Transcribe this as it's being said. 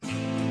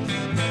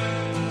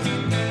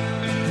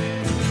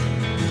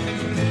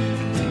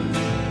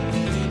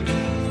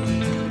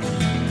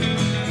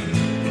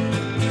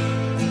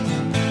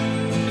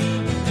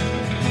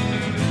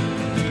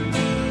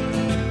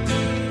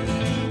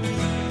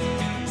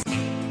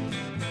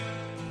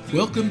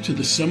Welcome to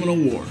the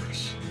Seminole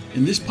Wars.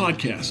 In this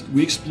podcast,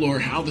 we explore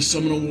how the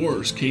Seminole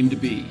Wars came to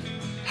be,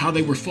 how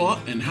they were fought,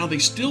 and how they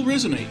still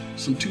resonate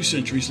some 2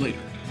 centuries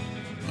later.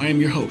 I am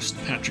your host,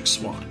 Patrick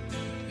Swan,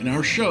 and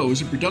our show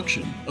is a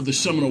production of the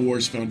Seminole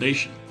Wars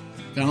Foundation,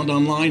 found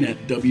online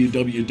at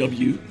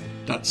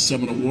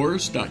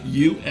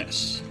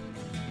www.seminolewars.us.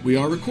 We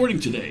are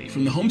recording today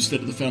from the homestead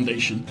of the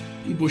Foundation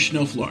in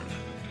Bushnell, Florida.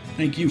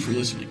 Thank you for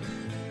listening.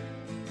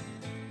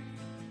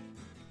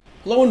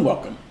 Hello and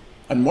welcome.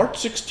 On March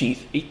 16,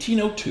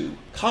 1802,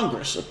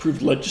 Congress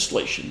approved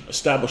legislation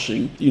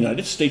establishing the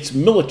United States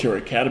Military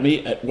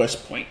Academy at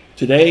West Point.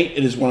 Today,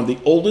 it is one of the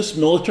oldest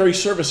military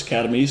service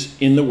academies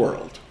in the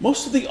world.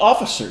 Most of the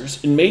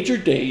officers in Major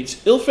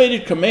Dade's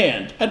ill-fated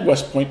command had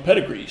West Point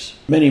pedigrees.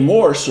 Many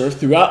more served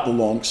throughout the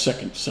long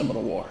Second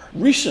Seminole War.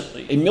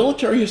 Recently, a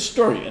military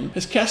historian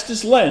has cast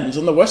his lens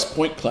on the West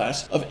Point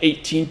class of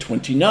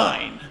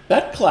 1829.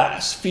 That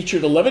class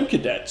featured 11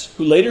 cadets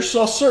who later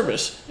saw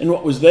service in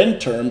what was then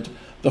termed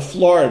the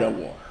Florida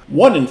War.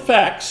 One, in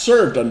fact,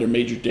 served under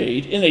Major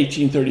Dade in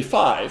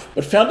 1835,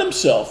 but found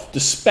himself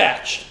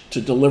dispatched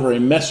to deliver a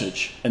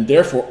message and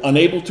therefore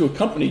unable to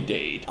accompany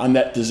Dade on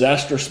that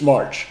disastrous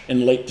march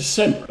in late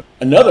December.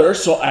 Another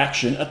saw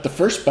action at the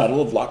First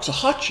Battle of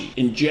Loxahatchee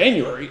in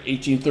January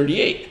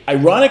 1838,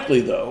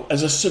 ironically though,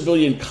 as a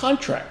civilian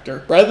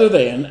contractor rather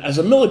than as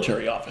a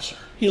military officer.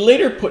 He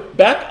later put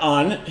back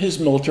on his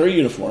military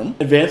uniform,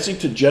 advancing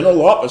to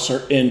general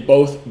officer in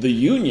both the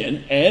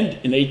Union and,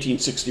 in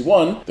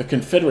 1861, the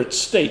Confederate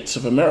States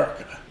of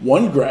America.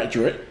 One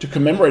graduate, to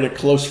commemorate a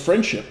close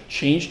friendship,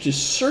 changed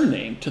his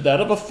surname to that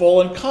of a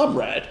fallen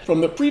comrade from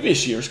the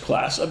previous year's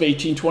class of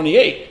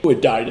 1828 who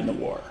had died in the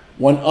war.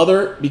 One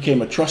other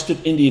became a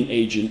trusted Indian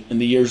agent in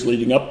the years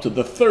leading up to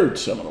the Third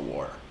Seminole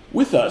War.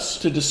 With us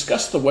to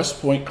discuss the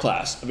West Point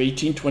class of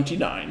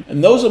 1829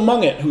 and those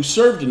among it who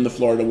served in the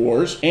Florida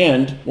Wars,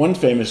 and one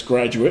famous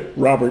graduate,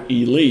 Robert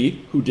E.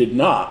 Lee, who did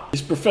not,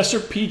 is Professor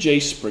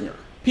P.J. Springer.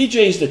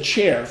 P.J. is the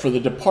chair for the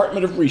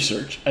Department of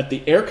Research at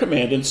the Air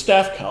Command and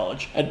Staff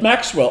College at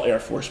Maxwell Air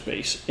Force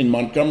Base in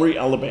Montgomery,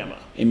 Alabama.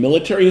 A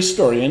military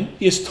historian,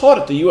 he has taught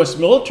at the U.S.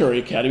 Military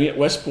Academy at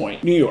West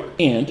Point, New York,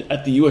 and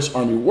at the U.S.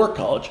 Army War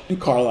College in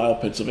Carlisle,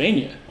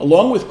 Pennsylvania.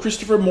 Along with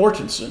Christopher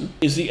Mortensen,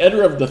 is the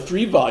editor of the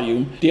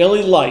 3-volume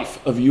Daily Life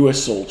of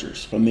U.S.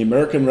 Soldiers, from the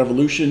American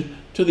Revolution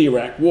to the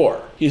Iraq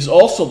War. He is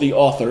also the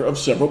author of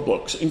several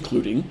books,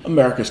 including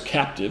America's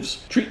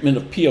Captives, Treatment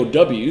of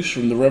POWs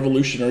from the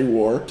Revolutionary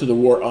War to the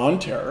War on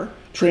Terror,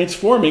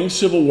 Transforming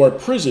Civil War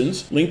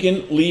Prisons,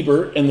 Lincoln,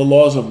 Lieber, and the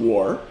Laws of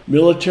War,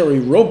 Military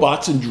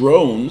Robots and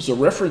Drones, a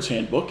reference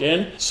handbook,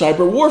 and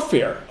Cyber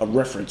Warfare, a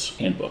reference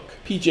handbook.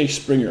 P.J.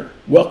 Springer,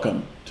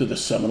 welcome to the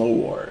Seminole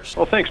Wars.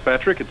 Well, thanks,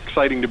 Patrick. It's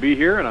exciting to be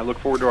here, and I look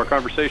forward to our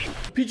conversation.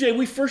 PJ,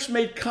 we first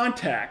made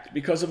contact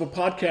because of a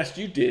podcast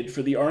you did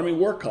for the Army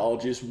War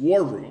College's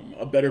War Room,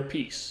 A Better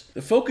Peace.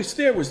 The focus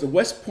there was the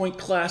West Point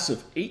class of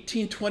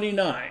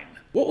 1829.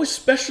 What was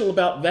special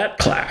about that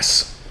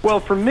class? Well,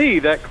 for me,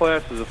 that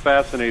class is a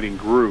fascinating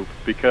group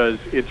because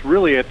it's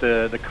really at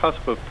the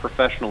cusp of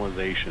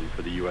professionalization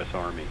for the U.S.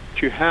 Army.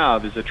 What you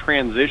have is a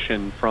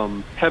transition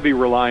from heavy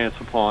reliance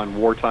upon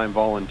wartime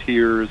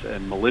volunteers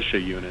and militia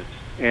units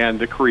and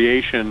the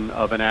creation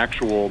of an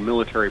actual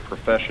military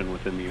profession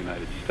within the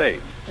United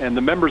States. And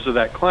the members of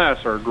that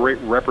class are a great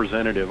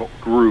representative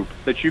group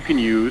that you can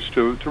use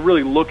to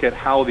really look at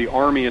how the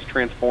Army is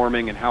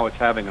transforming and how it's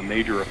having a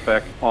major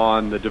effect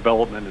on the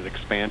development and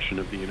expansion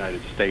of the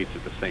United States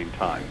at the same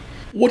time.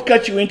 What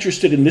got you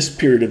interested in this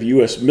period of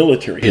U.S.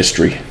 military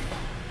history?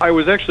 I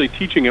was actually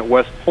teaching at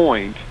West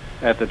Point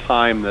at the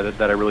time that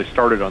I really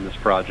started on this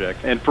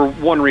project. And for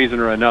one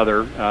reason or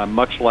another,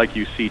 much like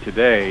you see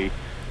today,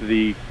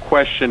 the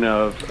question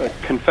of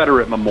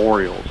Confederate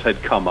memorials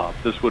had come up.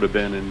 This would have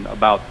been in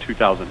about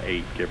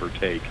 2008, give or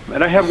take.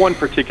 And I had one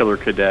particular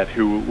cadet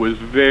who was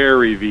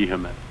very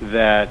vehement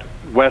that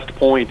West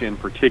Point in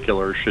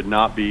particular should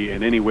not be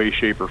in any way,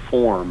 shape, or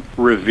form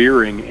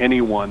revering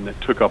anyone that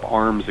took up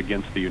arms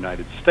against the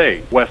United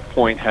States. West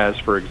Point has,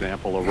 for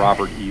example, a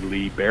Robert E.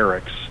 Lee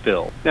barracks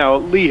still. Now,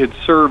 Lee had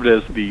served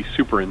as the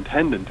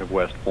superintendent of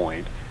West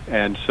Point,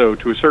 and so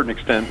to a certain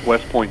extent,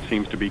 West Point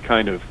seems to be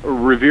kind of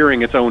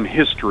revering its own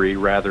history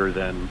rather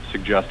than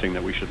suggesting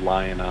that we should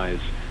lionize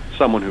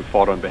someone who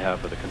fought on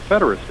behalf of the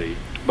Confederacy.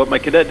 But my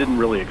cadet didn't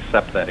really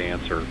accept that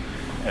answer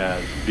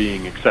as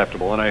being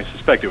acceptable, and I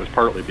suspect it was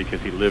partly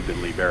because he lived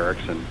in Lee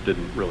Barracks and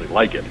didn't really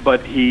like it.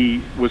 But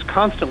he was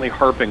constantly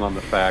harping on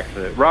the fact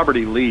that Robert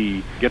E.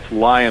 Lee gets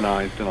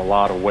lionized in a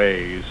lot of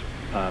ways,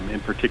 in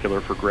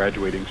particular for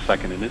graduating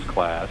second in his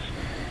class,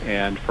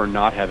 and for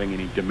not having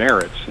any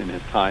demerits in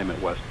his time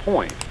at West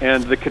Point.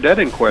 And the cadet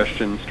in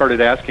question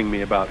started asking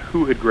me about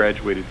who had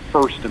graduated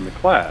first in the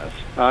class.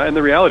 And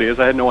the reality is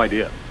I had no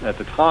idea. At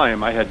the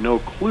time, I had no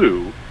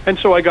clue And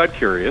so I got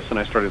curious and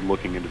I started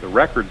looking into the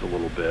records a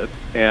little bit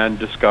and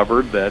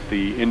discovered that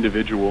the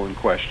individual in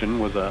question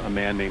was a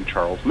man named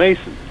Charles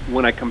Mason.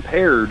 When I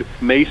compared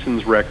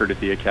Mason's record at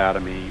the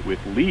Academy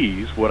with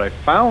Lee's, what I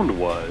found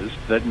was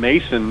that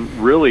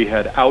Mason really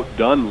had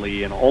outdone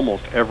Lee in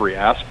almost every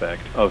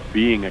aspect of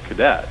being a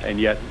cadet.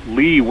 And yet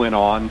Lee went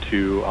on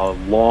to a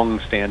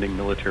long-standing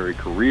military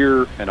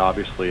career and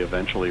obviously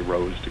eventually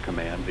rose to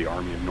command the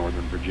Army of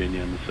Northern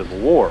Virginia in the Civil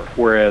War.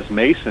 Whereas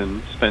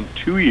Mason spent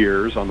 2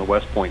 years on the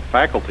West Point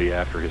faculty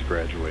after his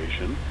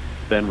graduation,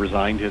 then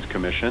resigned his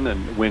commission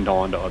and went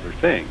on to other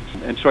things.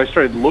 And so I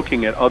started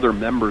looking at other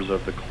members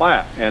of the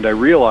class, and I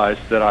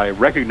realized that I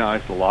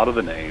recognized a lot of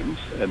the names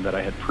and that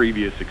I had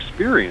previous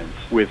experience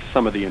with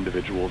some of the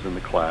individuals in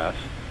the class.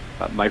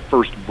 My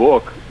first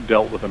book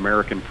dealt with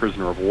American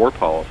prisoner of war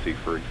policy,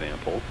 for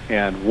example,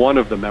 and one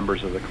of the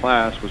members of the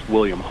class was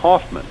William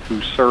Hoffman,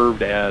 who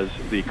served as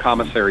the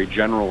Commissary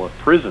General of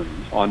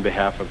Prisons on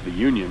behalf of the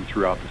Union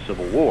throughout the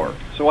Civil War.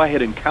 So I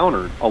had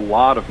encountered a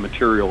lot of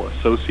material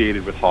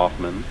associated with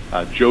Hoffman.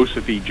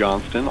 Joseph E.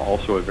 Johnston,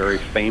 also a very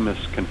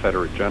famous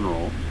Confederate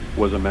general,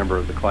 was a member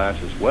of the class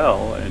as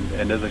well,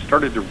 and as I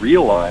started to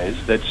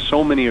realize that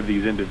so many of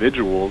these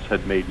individuals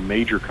had made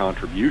major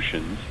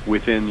contributions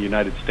within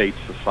United States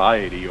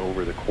society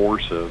over the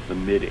course of the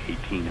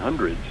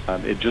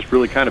mid-1800s, it just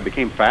really kind of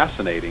became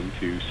fascinating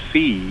to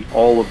see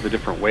all of the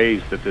different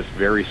ways that this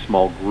very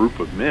small group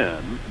of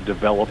men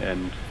developed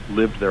and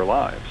lived their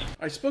lives.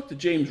 I spoke to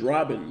James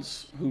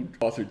Robbins, who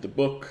authored the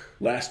book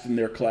Last in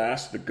Their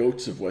Class, The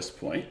Goats of West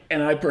Point,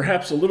 and I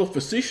perhaps a little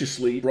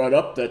facetiously brought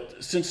up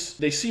that since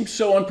they seemed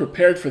so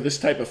unprepared for this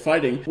type of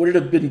fighting, would it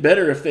have been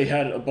better if they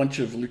had a bunch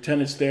of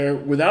lieutenants there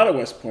without a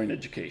West Point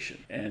education?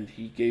 And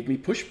he gave me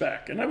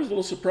pushback, and I was a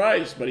little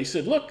surprised, but he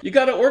said, look, you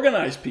got to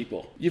organize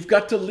people. You've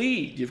got to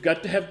lead. You've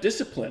got to have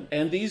discipline.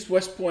 And these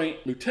West Point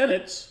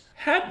lieutenants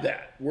had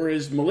that,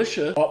 whereas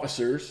militia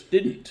officers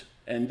didn't.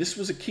 And this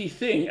was a key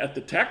thing at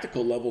the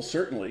tactical level,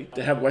 certainly,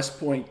 to have West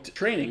Point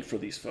training for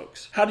these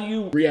folks. How do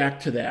you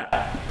react to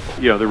that?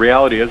 The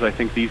reality is I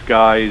think these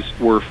guys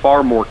were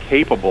far more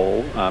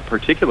capable,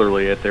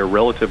 particularly at their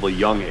relatively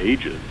young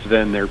ages,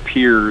 than their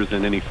peers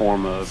in any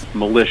form of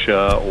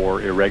militia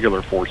or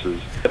irregular forces.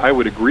 I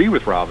would agree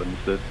with Robbins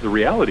that the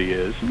reality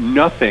is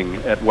nothing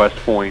at West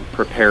Point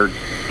prepared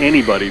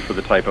anybody for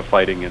the type of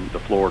fighting in the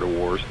Florida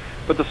Wars,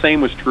 but the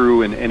same was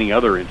true in any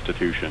other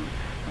institution.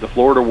 The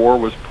Florida War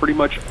was pretty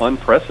much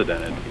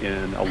unprecedented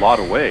in a lot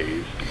of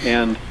ways.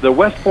 And the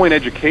West Point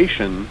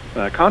education,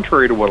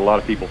 contrary to what a lot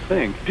of people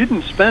think,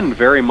 didn't spend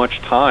very much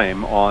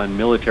time on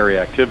military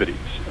activities.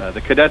 The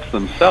cadets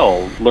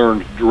themselves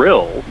learned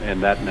drill,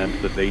 and that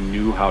meant that they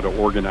knew how to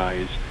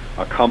organize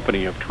a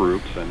company of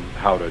troops and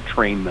how to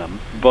train them.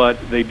 But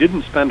they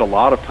didn't spend a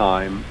lot of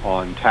time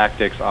on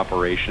tactics,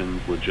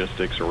 operations,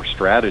 logistics, or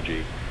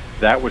strategy.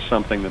 That was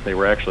something that they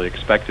were actually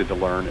expected to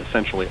learn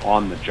essentially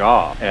on the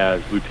job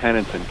as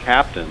lieutenants and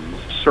captains,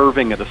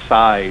 serving at the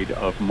side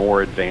of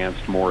more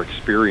advanced, more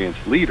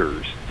experienced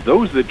leaders.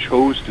 Those that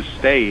chose to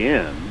stay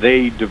in,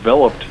 they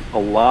developed a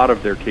lot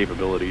of their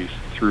capabilities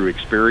through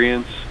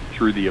experience,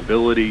 through the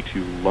ability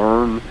to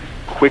learn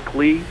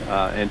quickly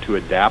and to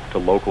adapt to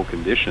local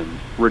conditions,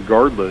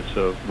 regardless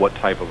of what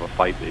type of a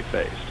fight they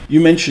faced. You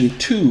mentioned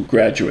two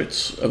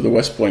graduates of the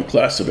West Point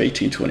class of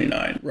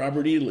 1829,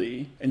 Robert E.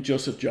 Lee and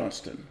Joseph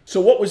Johnston. So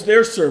what was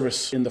their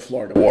service in the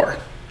Florida War?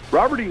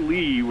 Robert E.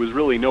 Lee was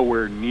really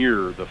nowhere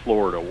near the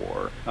Florida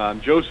War.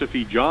 Joseph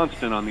E.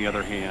 Johnston, on the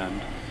other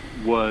hand,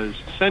 was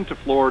sent to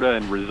Florida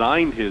and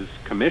resigned his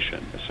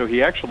commission. So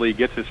he actually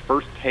gets his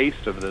first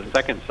taste of the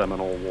Second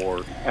Seminole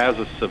War as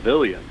a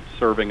civilian,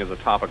 serving as a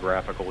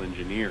topographical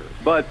engineer.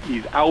 But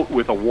he's out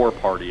with a war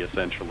party,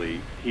 essentially.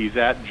 He's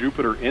at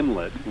Jupiter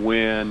Inlet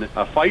when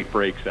a fight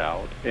breaks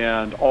out,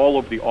 and all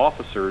of the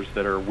officers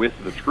that are with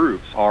the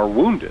troops are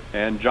wounded.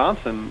 And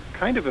Johnson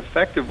kind of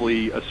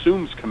effectively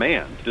assumes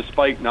command,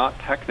 despite not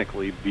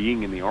technically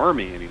being in the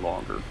Army any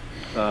longer.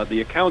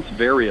 The accounts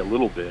vary a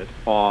little bit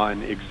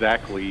on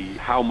exactly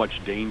how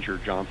much danger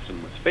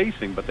Johnston was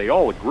facing, but they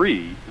all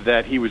agree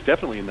that he was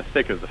definitely in the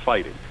thick of the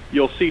fighting.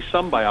 You'll see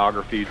some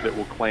biographies that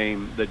will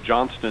claim that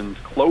Johnston's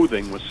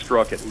clothing was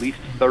struck at least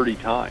 30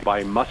 times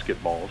by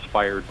musket balls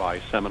fired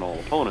by Seminole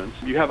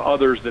opponents. You have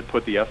others that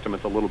put the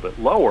estimates a little bit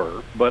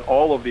lower, but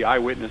all of the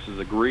eyewitnesses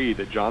agree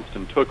that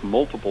Johnston took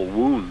multiple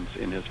wounds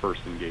in his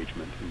first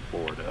engagement in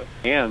Florida,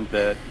 and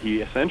that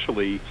he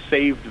essentially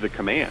saved the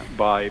command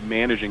by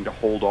managing to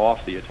hold off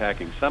the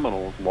attacking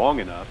Seminoles long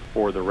enough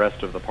for the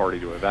rest of the party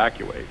to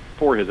evacuate.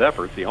 For his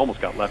efforts, he almost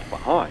got left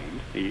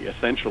behind. He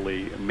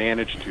essentially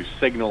managed to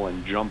signal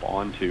and jump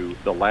onto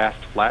the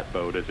last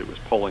flatboat as it was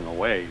pulling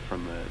away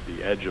from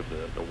the edge of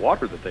the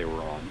water that they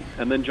were on.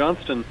 And then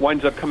Johnston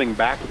winds up coming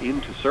back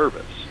into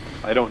service.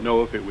 I don't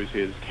know if it was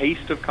his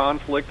taste of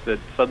conflict that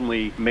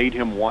suddenly made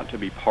him want to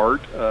be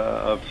part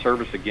of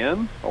service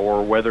again,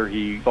 or whether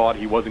he thought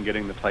he wasn't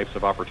getting the types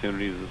of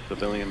opportunities as a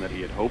civilian that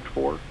he had hoped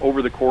for.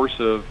 Over the course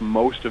of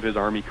most of his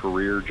Army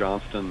career,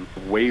 Johnston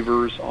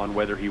wavers on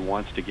whether he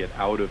wants to get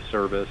out of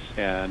service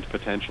and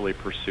potentially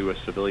pursue a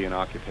civilian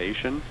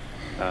occupation.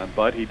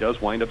 but he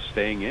does wind up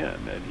staying in,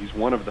 and he's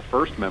one of the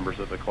first members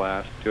of the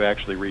class to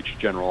actually reach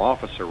general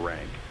officer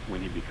rank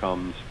when he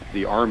becomes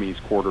the Army's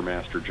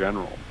quartermaster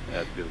general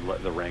at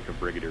the rank of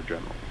brigadier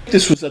general.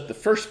 This was at the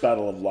first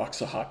Battle of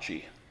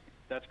Loxahatchee.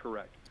 That's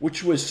correct.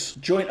 Which was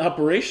joint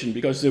operation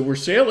because there were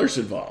sailors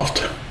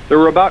involved. There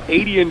were about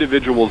 80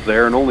 individuals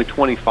there, and only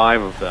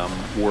 25 of them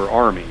were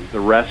Army. The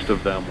rest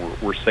of them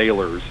were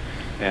sailors,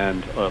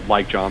 and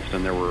like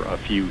Johnston, there were a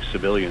few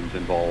civilians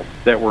involved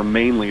that were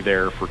mainly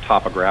there for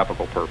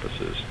topographical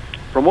purposes.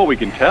 From what we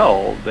can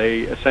tell,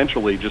 they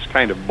essentially just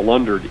kind of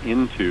blundered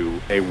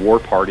into a war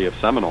party of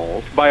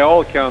Seminoles. By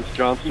all accounts,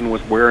 Johnston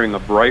was wearing a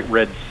bright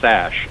red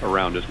sash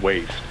around his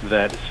waist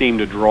that seemed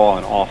to draw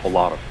an awful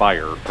lot of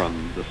fire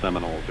from the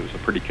Seminoles. It was a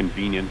pretty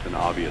convenient and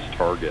obvious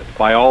target.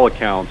 By all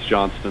accounts,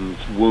 Johnston's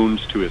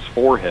wounds to his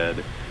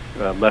forehead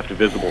left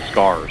visible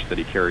scars that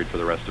he carried for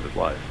the rest of his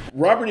life.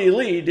 Robert E.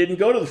 Lee didn't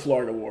go to the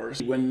Florida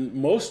Wars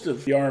when most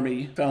of the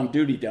Army found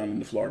duty down in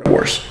the Florida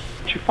Wars.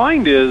 What you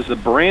find is the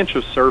branch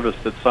of service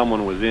that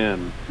someone was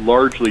in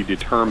largely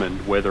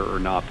determined whether or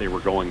not they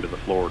were going to the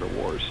Florida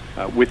Wars.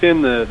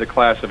 Within the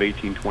class of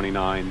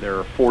 1829, there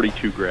are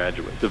 42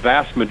 graduates. The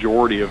vast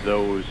majority of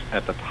those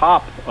at the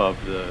top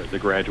of the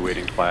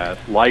graduating class,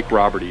 like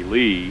Robert E.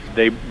 Lee,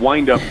 they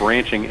wind up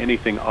branching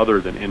anything other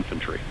than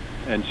infantry.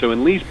 And so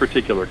in Lee's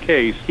particular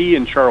case, he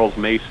and Charles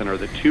Mason are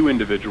the two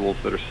individuals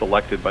that are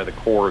selected by the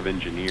Corps of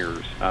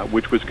Engineers,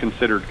 which was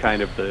considered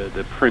kind of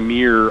the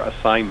premier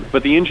assignment.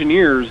 But the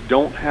engineers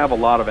don't have a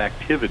lot of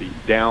activity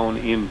down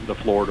in the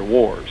Florida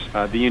Wars.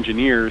 The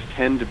engineers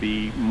tend to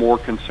be more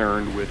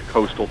concerned with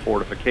coastal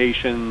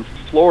fortifications.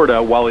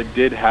 Florida, while it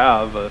did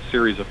have a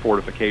series of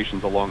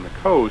fortifications along the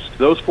coast,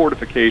 those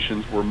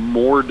fortifications were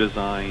more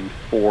designed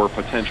for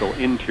potential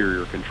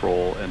interior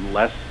control and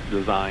less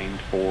designed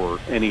for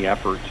any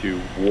effort to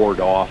ward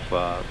off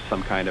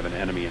some kind of an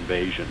enemy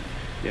invasion.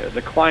 Yeah,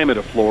 the climate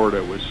of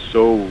Florida was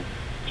so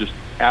just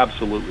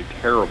absolutely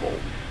terrible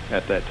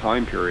at that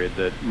time period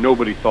that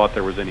nobody thought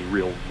there was any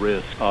real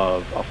risk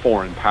of a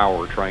foreign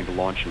power trying to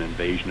launch an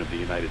invasion of the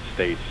United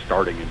States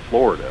starting in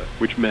Florida,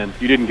 which meant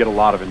you didn't get a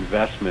lot of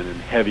investment in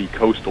heavy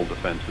coastal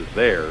defenses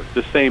there,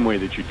 the same way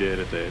that you did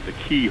at the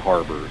key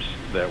harbors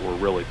that were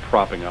really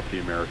propping up the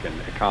American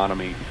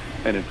economy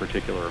and in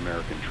particular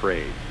American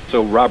trade.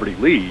 So Robert E.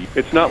 Lee,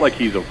 it's not like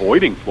he's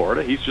avoiding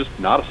Florida, he's just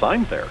not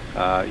assigned there.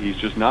 He's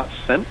just not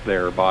sent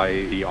there by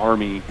the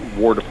Army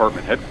War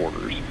Department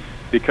headquarters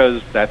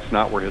because that's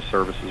not where his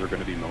services are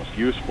going to be most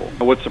useful.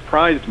 What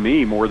surprised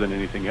me more than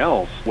anything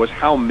else was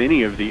how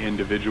many of the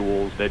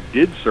individuals that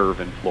did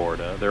serve in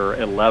Florida, there are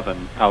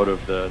 11 out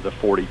of the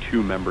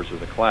 42 members of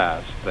the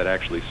class that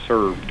actually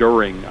served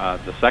during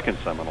the Second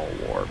Seminole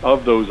War.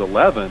 Of those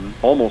 11,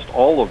 almost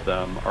all of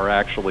them are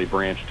actually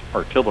branched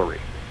artillery.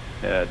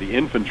 The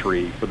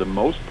infantry, for the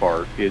most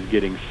part, is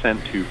getting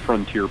sent to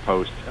frontier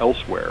posts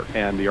elsewhere,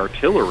 and the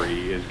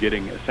artillery is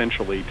getting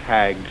essentially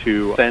tagged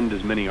to send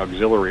as many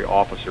auxiliary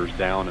officers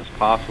down as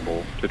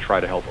possible to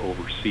try to help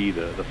oversee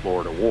the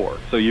Florida War.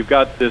 So you've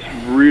got this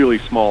really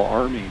small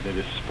army that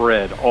is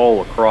spread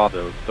all across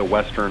the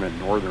western and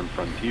northern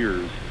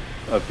frontiers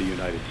of the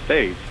United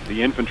States.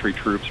 The infantry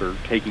troops are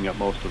taking up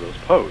most of those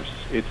posts.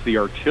 It's the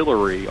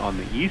artillery on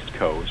the East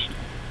Coast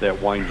that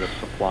winds up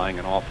supplying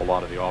an awful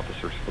lot of the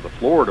officers for the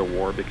Florida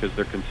War because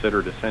they're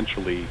considered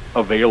essentially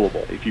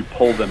available. If you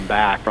pull them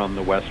back from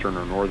the western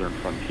or northern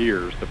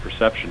frontiers, the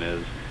perception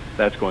is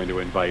that's going to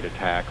invite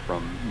attack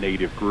from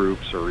native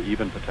groups or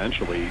even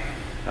potentially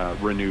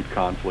renewed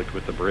conflict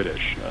with the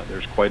British.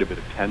 There's quite a bit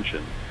of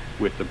tension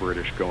with the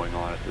British going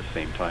on at the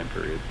same time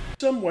period.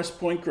 Some West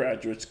Point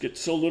graduates get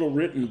so little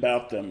written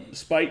about them,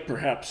 despite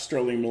perhaps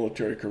sterling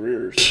military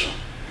careers.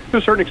 To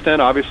a certain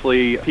extent,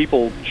 obviously,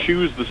 people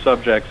choose the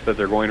subjects that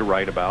they're going to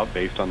write about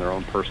based on their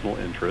own personal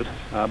interests,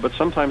 but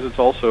sometimes it's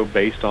also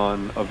based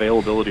on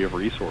availability of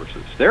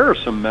resources. There are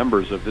some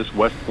members of this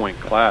West Point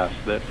class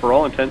that, for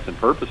all intents and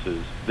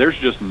purposes, there's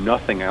just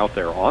nothing out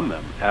there on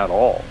them at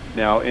all.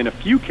 Now, in a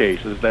few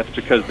cases, that's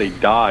because they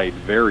died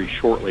very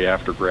shortly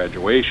after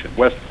graduation.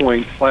 West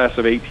Point class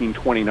of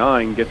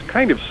 1829 gets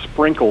kind of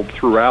sprinkled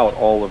throughout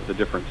all of the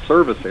different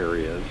service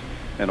areas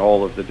and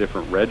all of the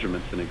different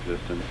regiments in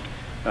existence.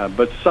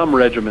 But some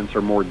regiments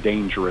are more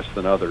dangerous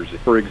than others.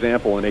 For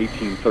example, in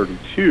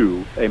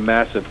 1832, a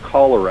massive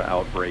cholera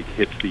outbreak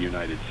hits the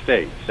United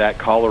States. That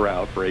cholera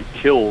outbreak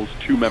kills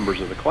 2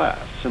 members of the class.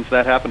 Since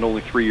that happened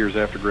only 3 years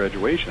after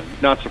graduation,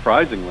 not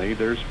surprisingly,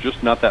 there's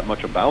just not that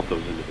much about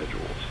those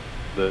individuals.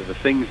 The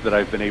things that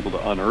I've been able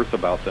to unearth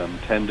about them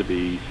tend to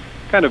be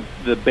kind of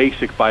the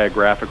basic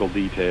biographical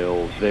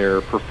details, their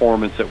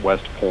performance at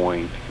West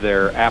Point,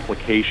 their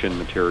application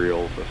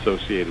materials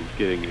associated with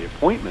getting the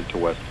appointment to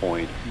West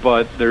Point,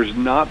 but there's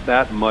not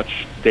that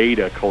much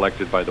data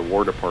collected by the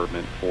War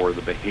Department for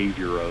the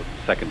behavior of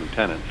second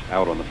lieutenants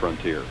out on the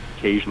frontier.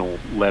 Occasional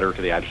letter to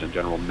the Adjutant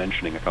General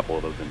mentioning a couple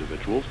of those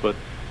individuals, but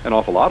an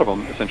awful lot of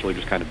them essentially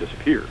just kind of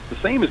disappear. The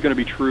same is going to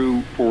be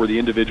true for the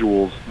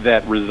individuals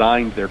that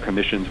resigned their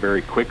commissions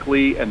very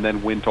quickly and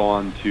then went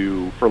on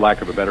to, for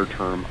lack of a better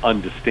term,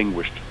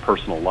 undistinguished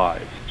personal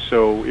lives.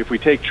 So if we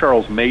take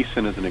Charles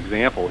Mason as an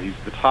example, he's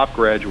the top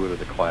graduate of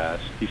the class.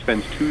 He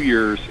spends 2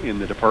 years in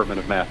the Department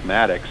of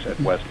Mathematics at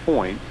West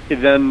Point. He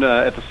then,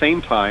 at the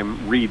same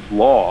time, reads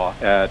law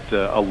at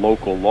a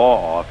local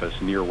law office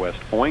near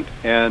West Point,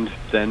 and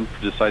then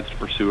decides to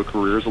pursue a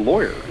career as a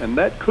lawyer. And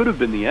that could have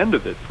been the end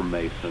of it for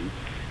Mason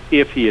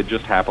if he had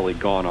just happily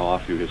gone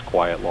off to his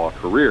quiet law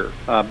career.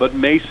 But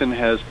Mason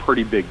has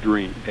pretty big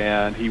dreams,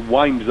 and he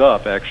winds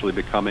up actually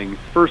becoming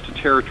first a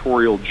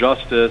territorial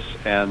justice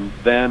and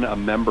then a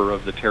member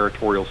of the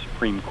Territorial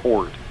Supreme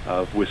Court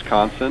of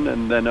Wisconsin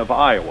and then of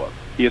Iowa.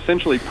 He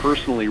essentially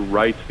personally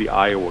writes the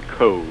Iowa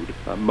Code,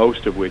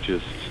 most of which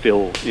is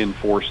still in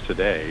force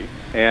today,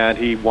 and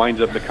he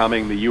winds up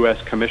becoming the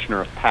U.S.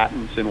 Commissioner of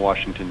Patents in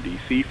Washington,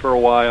 D.C. for a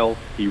while.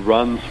 He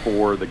runs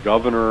for the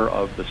governor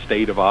of the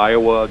state of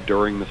Iowa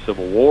during the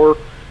Civil War,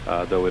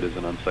 though it is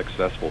an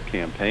unsuccessful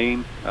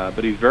campaign.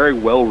 But he's very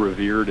well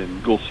revered in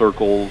legal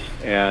circles,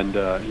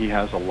 and he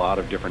has a lot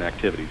of different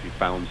activities. He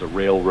founds a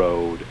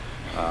railroad.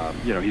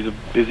 He's a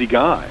busy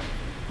guy.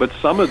 But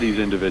some of these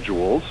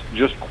individuals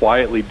just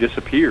quietly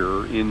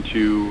disappear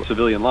into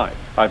civilian life.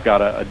 I've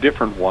got a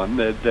different one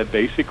that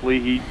basically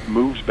he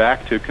moves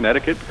back to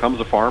Connecticut, becomes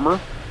a farmer,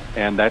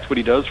 and that's what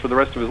he does for the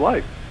rest of his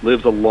life.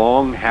 Lives a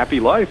long, happy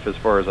life as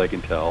far as I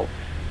can tell,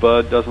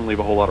 but doesn't leave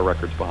a whole lot of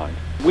records behind.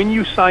 When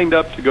you signed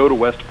up to go to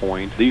West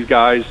Point, these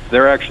guys,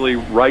 they're actually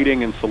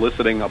writing and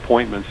soliciting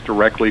appointments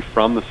directly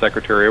from the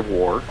Secretary of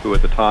War, who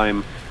at the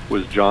time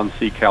was John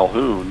C.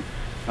 Calhoun.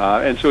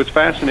 And so it's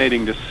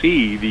fascinating to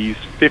see these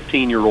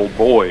 15-year-old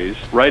boys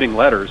writing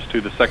letters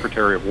to the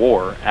Secretary of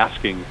War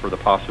asking for the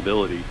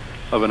possibility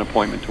of an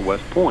appointment to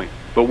West Point.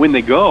 But when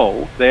they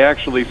go, they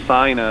actually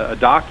sign a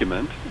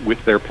document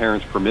with their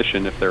parents'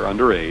 permission if they're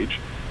underage,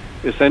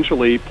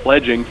 essentially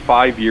pledging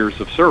 5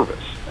 years of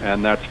service.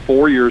 And that's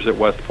 4 years at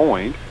West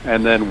Point,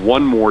 and then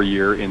 1 more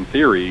year, in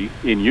theory,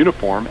 in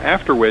uniform,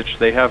 after which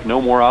they have no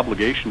more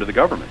obligation to the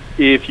government.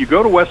 If you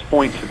go to West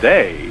Point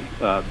today,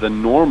 the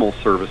normal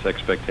service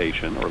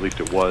expectation, or at least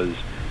it was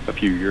a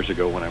few years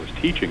ago when I was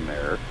teaching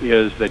there,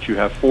 is that you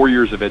have 4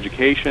 years of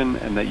education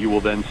and that you will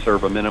then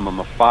serve a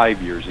minimum of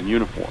 5 years in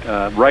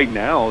uniform. Right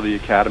now, the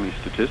Academy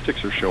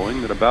statistics are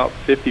showing that about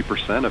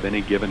 50% of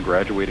any given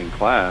graduating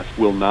class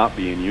will not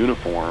be in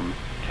uniform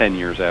 10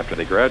 years after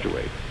they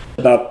graduate.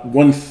 About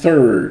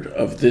 1/3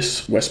 of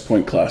this West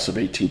Point class of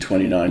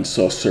 1829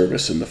 saw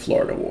service in the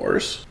Florida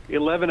Wars.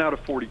 11 out of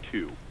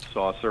 42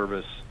 saw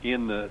service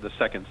in the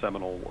Second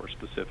Seminole War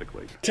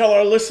specifically. Tell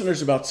our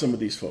listeners about some of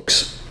these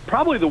folks.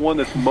 Probably the one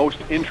that's most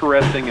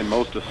interesting and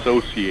most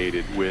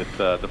associated with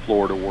the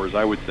Florida Wars,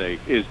 I would say,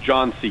 is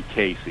John C.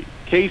 Casey.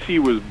 Casey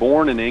was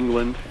born in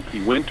England.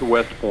 He went to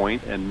West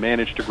Point and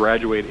managed to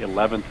graduate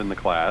 11th in the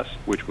class,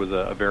 which was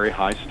a very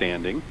high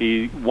standing.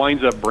 He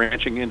winds up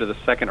branching into the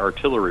 2nd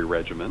Artillery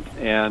Regiment,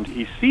 and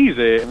he sees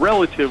a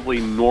relatively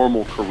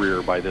normal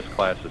career by this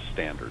class's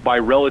standard. By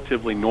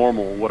relatively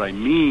normal, what I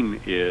mean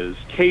is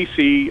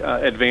Casey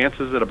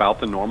advances at about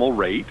the normal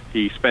rate.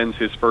 He spends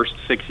his first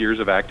 6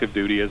 years of active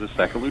duty as a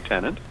 2nd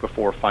lieutenant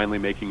before finally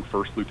making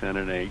 1st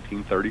lieutenant in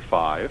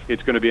 1835.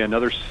 It's going to be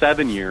another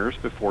 7 years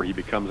before he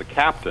becomes a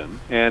captain.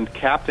 And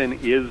captain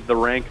is the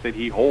rank that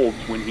he holds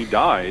when he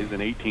dies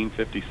in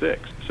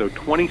 1856. So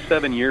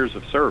 27 years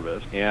of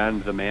service,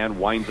 and the man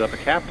winds up a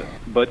captain.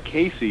 But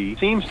Casey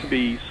seems to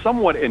be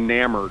somewhat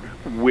enamored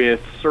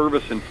with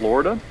service in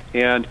Florida,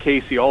 and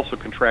Casey also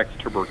contracts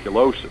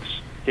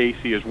tuberculosis.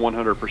 Casey is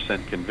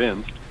 100%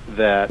 convinced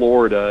that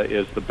Florida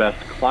is the best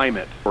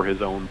climate for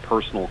his own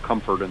personal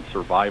comfort and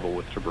survival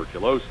with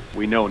tuberculosis.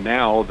 We know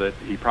now that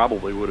he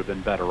probably would have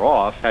been better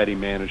off had he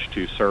managed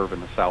to serve in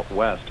the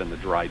Southwest in the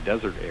dry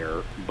desert air,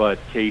 but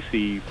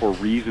Casey, for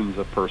reasons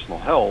of personal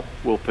health,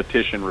 will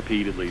petition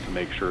repeatedly to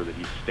make sure that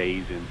he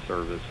stays in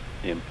service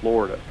in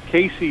Florida.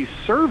 Casey's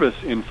service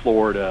in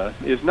Florida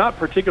is not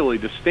particularly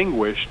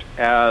distinguished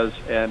as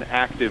an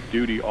active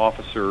duty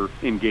officer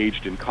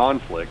engaged in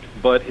conflict,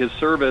 but his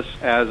service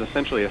as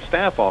essentially a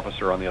staff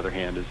officer, on the other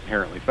hand, is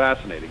inherently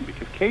fascinating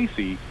because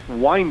Casey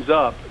winds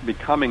up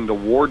becoming the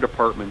War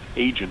Department's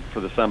agent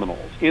for the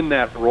Seminoles. In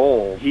that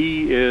role,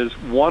 he is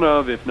one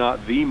of, if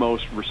not the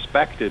most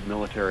respected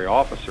military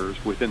officers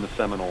within the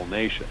Seminole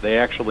Nation. They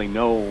actually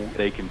know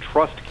they can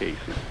trust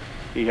Casey.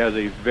 He has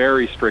a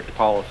very strict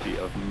policy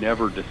of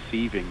never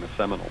deceiving the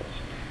Seminoles,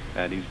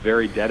 and he's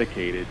very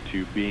dedicated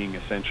to being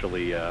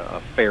essentially a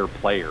fair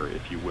player,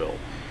 if you will.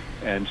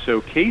 And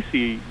so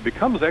Casey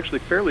becomes actually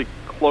fairly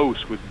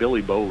close with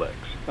Billy Bowlegs.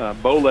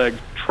 Bowlegs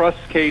trusts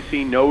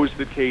Casey, knows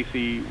that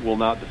Casey will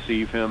not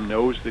deceive him,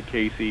 knows that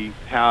Casey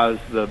has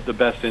the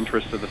best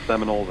interests of the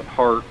Seminoles at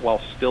heart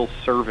while still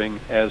serving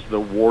as the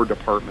War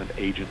Department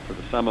agent for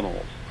the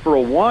Seminoles. For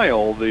a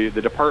while, the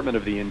Department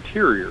of the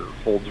Interior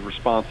holds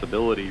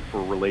responsibility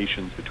for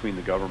relations between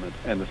the government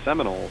and the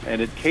Seminoles,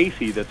 and it's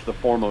Casey that's the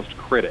foremost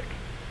critic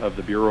of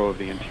the Bureau of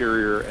the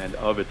Interior and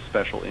of its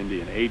special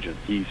Indian agents.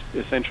 He's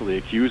essentially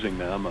accusing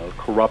them of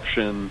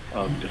corruption,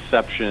 of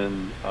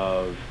deception,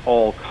 of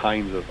all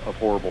kinds of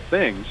horrible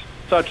things.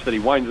 such that he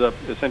winds up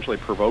essentially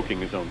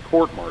provoking his own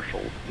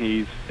court-martial.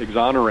 He's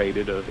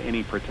exonerated of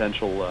any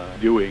potential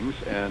doings,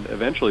 and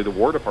eventually the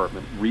War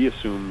Department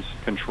reassumes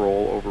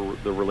control over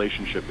the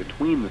relationship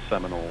between the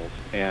Seminoles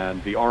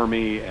and the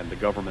Army and the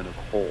government as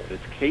a whole.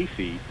 It's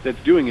Casey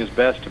that's doing his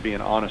best to be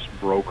an honest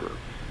broker,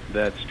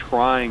 that's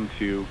trying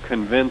to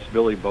convince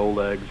Billy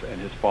Bowlegs and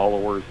his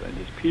followers and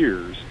his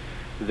peers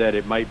that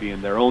it might be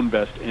in their own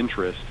best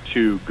interest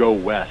to go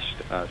west,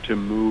 to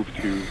move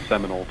to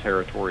Seminole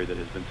territory that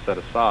has been set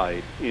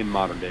aside in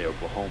modern-day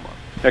Oklahoma.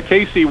 Now,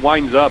 Casey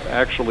winds up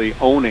actually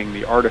owning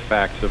the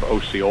artifacts of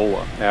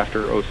Osceola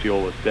after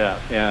Osceola's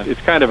death, and it's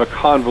kind of a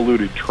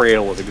convoluted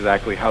trail of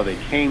exactly how they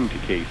came to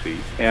Casey,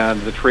 and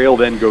the trail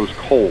then goes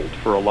cold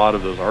for a lot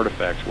of those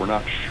artifacts. We're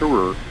not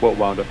sure what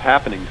wound up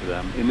happening to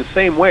them, in the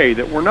same way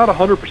that we're not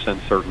 100%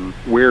 certain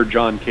where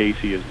John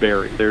Casey is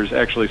buried. There's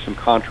actually some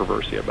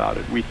controversy about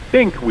it. We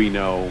think we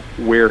know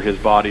where his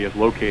body is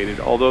located,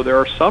 although there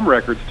are some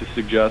records to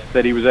suggest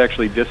that he was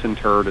actually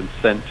disinterred and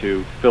sent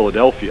to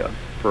Philadelphia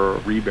for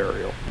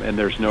reburial, and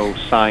there's no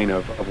sign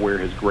of where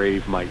his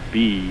grave might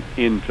be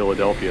in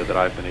Philadelphia that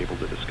I've been able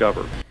to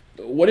discover.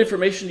 What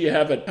information do you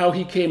have on how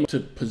he came to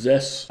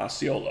possess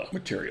Osceola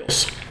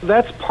materials?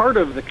 That's part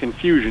of the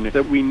confusion,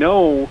 that we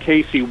know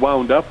Casey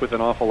wound up with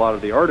an awful lot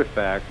of the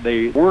artifacts.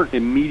 They weren't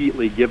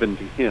immediately given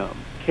to him.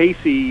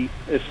 Casey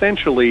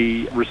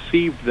essentially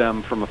received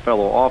them from a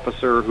fellow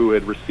officer who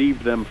had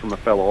received them from a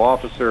fellow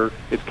officer.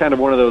 It's kind of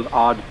one of those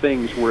odd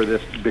things where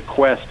this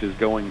bequest is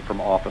going from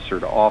officer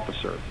to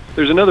officer.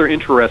 There's another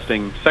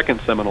interesting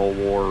Second Seminole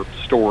War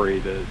story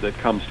that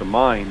comes to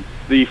mind.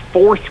 The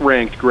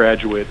fourth-ranked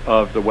graduate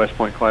of the West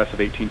Point class of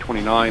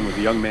 1829 was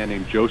a young man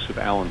named Joseph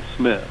Allen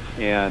Smith,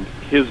 and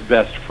his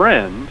best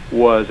friend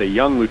was a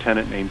young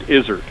lieutenant named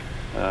Izard.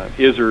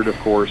 Izard, of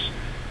course,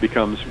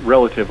 becomes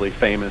relatively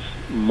famous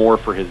more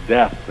for his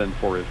death than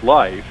for his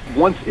life.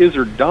 Once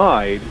Izard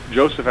died,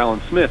 Joseph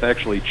Allen Smith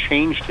actually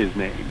changed his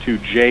name to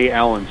J.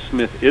 Allen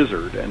Smith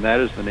Izard, and that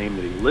is the name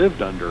that he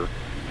lived under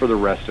for the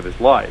rest of his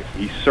life.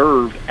 He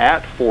served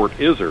at Fort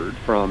Izard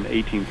from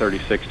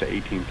 1836 to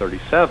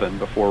 1837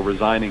 before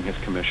resigning his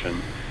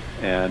commission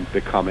and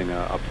becoming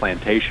a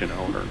plantation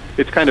owner.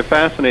 It's kind of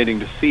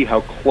fascinating to see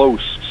how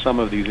close some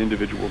of these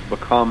individuals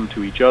become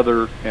to each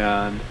other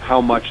and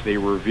how much they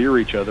revere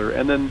each other.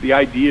 And then the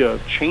idea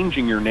of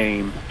changing your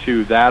name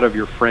to that of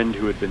your friend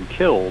who had been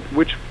killed,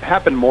 which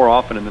happened more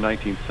often in the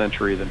 19th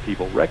century than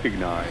people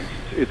recognize.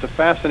 It's a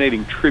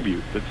fascinating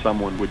tribute that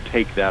someone would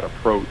take that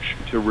approach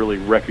to really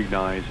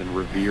recognize and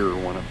revere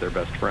one of their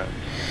best friends.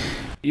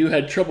 You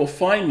had trouble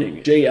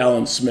finding J.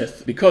 Allen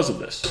Smith because of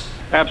this.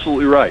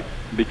 Absolutely right,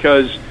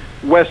 because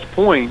West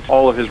Point,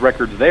 all of his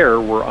records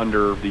there were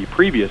under the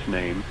previous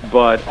name,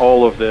 but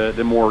all of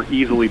the more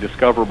easily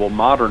discoverable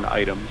modern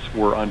items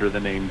were under the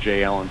name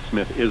J. Allen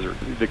Smith Izard.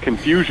 The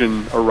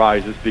confusion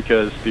arises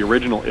because the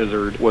original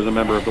Izard was a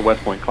member of the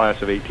West Point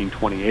class of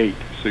 1828,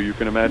 so you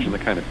can imagine the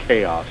kind of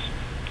chaos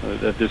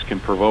that this can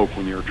provoke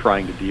when you're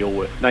trying to deal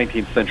with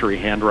 19th century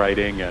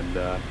handwriting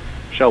and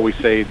shall we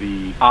say,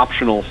 the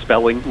optional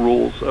spelling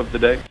rules of the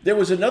day. There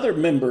was another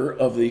member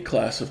of the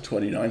class of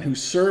 29 who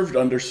served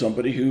under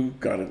somebody who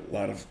got a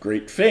lot of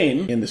great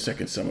fame in the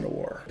Second Seminole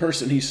War. The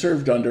person he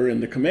served under in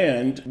the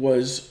command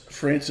was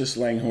Francis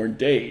Langhorne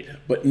Dade,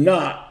 but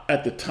not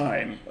at the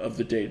time of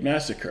the Dade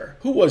Massacre.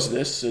 Who was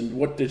this, and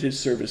what did his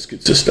service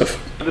consist of?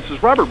 This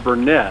is Robert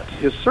Burnett.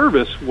 His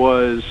service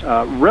was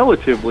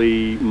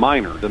relatively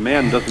minor. The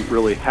man doesn't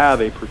really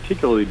have a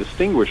particularly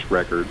distinguished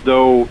record,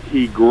 though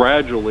he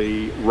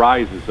gradually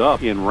rises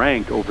up in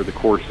rank over the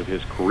course of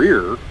his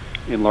career,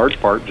 in large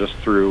part just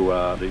through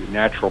the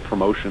natural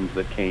promotions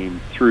that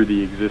came through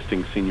the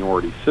existing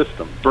seniority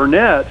system.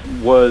 Burnett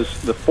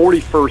was the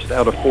 41st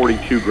out of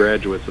 42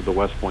 graduates of the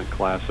West Point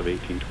class of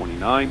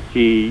 1829.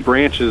 He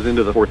branches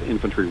into the 4th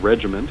Infantry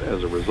Regiment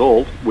as a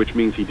result, which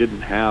means he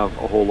didn't have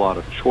a whole lot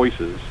of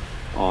choices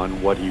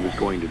on what he was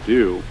going to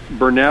do.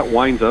 Burnett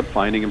winds up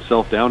finding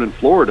himself down in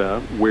Florida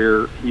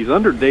where he's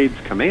under Dade's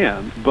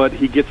command, but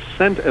he gets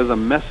sent as a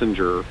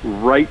messenger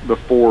right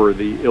before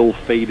the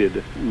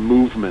ill-fated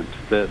movement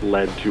that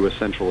led to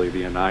essentially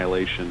the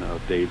annihilation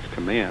of Dade's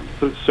command.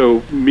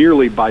 So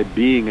merely by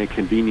being a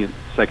convenient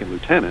second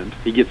lieutenant,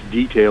 he gets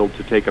detailed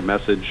to take a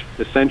message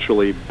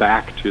essentially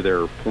back to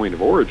their point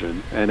of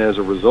origin, and as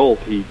a result,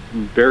 he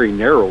very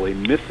narrowly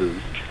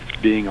misses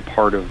being a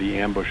part of the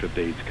ambush of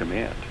Dade's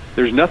command.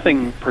 There's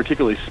nothing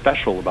particularly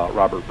special about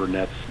Robert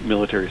Burnett's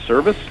military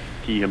service.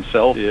 He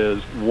himself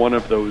is one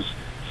of those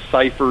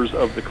ciphers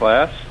of the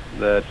class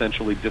that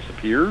essentially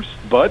disappears,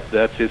 but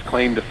that's his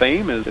claim to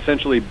fame, is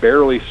essentially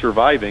barely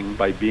surviving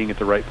by being at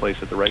the right place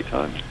at the right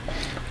time.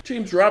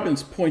 James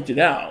Robbins pointed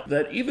out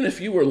that even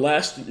if you were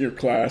last in your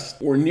class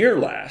or near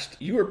last,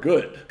 you were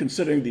good,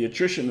 considering the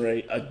attrition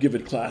rate a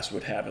given class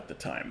would have at the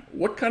time.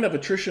 What kind of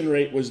attrition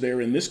rate was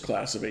there in this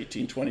class of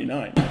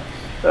 1829?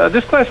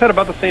 This class had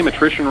about the same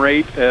attrition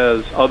rate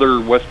as other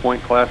West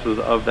Point classes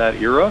of that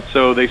era.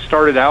 So they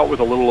started out with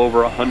a little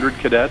over 100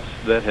 cadets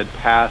that had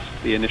passed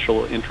the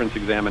initial entrance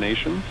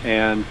examination,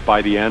 and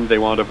by the end they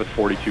wound up with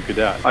 42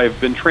 cadets. I've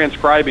been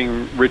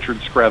transcribing Richard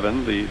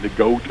Screven, the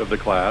GOAT of the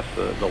class,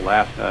 the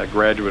last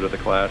graduate of the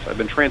class. I've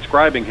been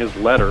transcribing his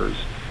letters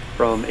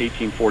from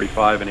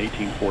 1845 and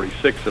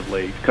 1846 of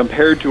late.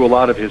 Compared to a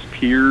lot of his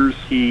peers,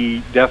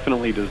 he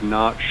definitely does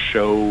not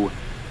show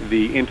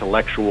the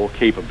intellectual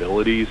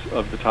capabilities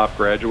of the top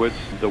graduates,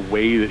 the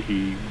way that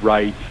he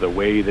writes, the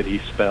way that he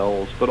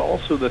spells, but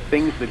also the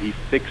things that he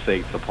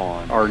fixates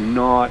upon are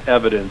not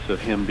evidence of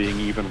him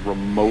being even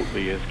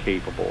remotely as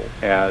capable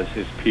as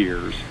his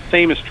peers.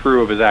 Same is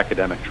true of his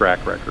academic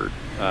track record.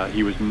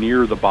 He was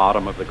near the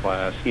bottom of the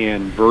class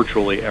in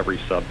virtually every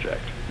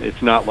subject.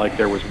 It's not like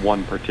there was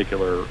one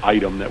particular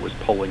item that was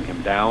pulling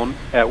him down.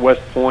 At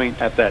West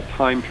Point, at that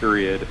time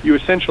period, you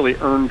essentially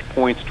earned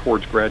points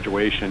towards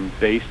graduation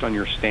based on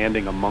your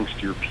standing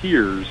amongst your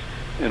peers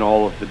in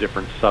all of the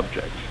different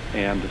subjects.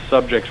 And the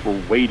subjects were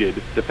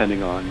weighted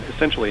depending on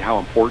essentially how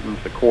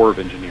important the Corps of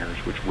Engineers,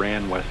 which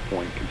ran West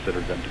Point,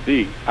 considered them to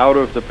be. Out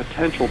of the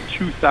potential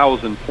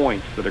 2,000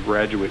 points that a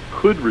graduate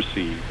could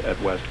receive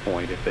at West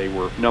Point if they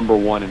were number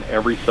one in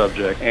every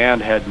subject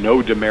and had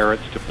no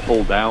demerits to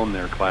pull down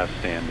their class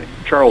standing,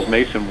 Charles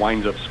Mason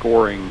winds up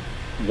scoring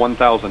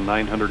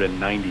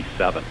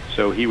 1,997.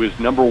 So he was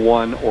number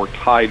one or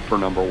tied for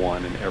number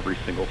one in every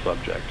single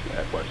subject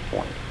at West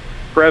Point.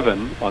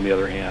 Screven, on the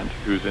other hand,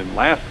 who's in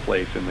last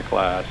place in the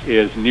class,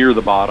 is near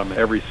the bottom in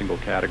every single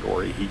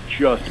category. He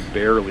just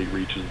barely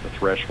reaches the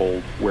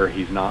threshold where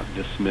he's not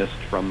dismissed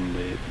from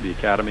the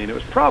academy, and it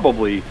was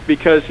probably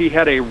because he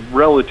had a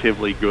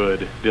relatively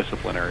good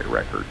disciplinary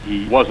record.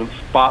 He wasn't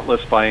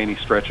spotless by any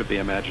stretch of the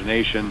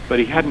imagination, but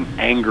he hadn't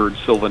angered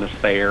Sylvanus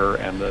Thayer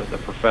and the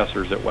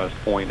professors at West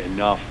Point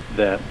enough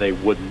that they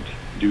wouldn't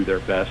do their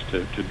best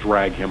to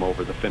drag him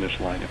over the finish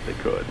line if they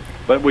could.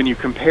 But when you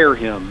compare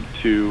him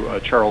to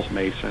Charles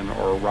Mason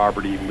or a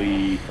Robert E.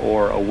 Lee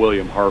or a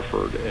William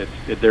Harford,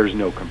 there's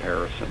no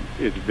comparison.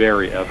 It's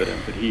very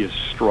evident that he is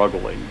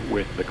struggling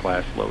with the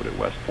class load at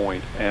West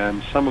Point,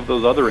 and some of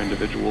those other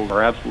individuals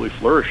are absolutely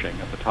flourishing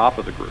at the top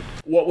of the group.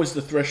 What was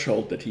the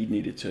threshold that he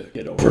needed to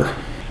get over? In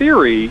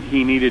theory,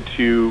 he needed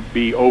to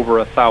be over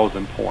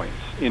 1,000 points.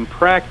 In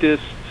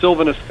practice,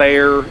 Sylvanus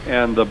Thayer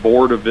and the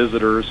board of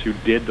visitors who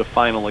did the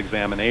final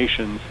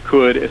examinations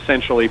could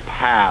essentially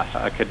pass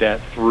a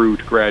cadet through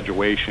to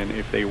graduation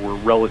if they were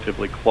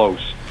relatively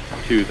close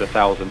to the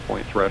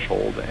 1,000-point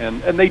threshold,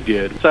 and they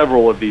did.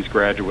 Several of these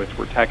graduates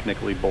were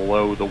technically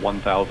below the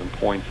 1,000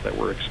 points that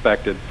were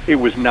expected. It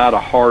was not a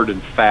hard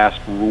and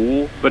fast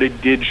rule, but it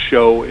did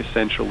show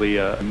essentially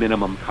a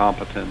minimum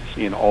competence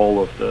in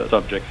all of the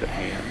subjects at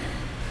hand.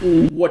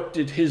 What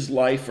did his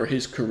life or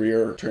his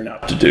career turn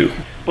out to do?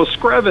 Well,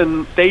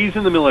 Screven stays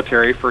in the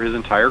military for his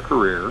entire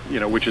career,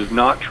 which is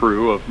not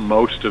true of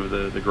most of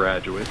the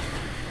graduates.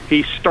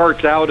 He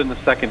starts out in the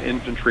 2nd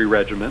Infantry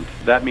Regiment.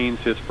 That means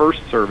his first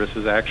service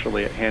is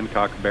actually at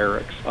Hancock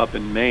Barracks up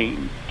in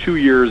Maine. 2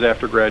 years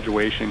after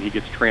graduation, he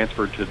gets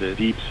transferred to the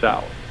Deep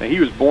South. Now,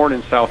 he was born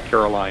in South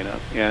Carolina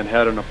and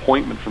had an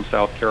appointment from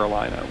South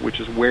Carolina,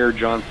 which is where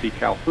John C.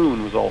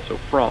 Calhoun was also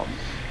from.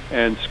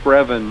 And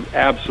Screven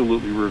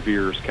absolutely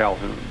reveres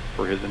Calhoun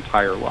for his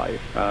entire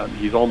life.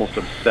 He's almost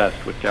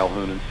obsessed with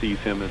Calhoun and sees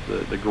him as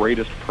the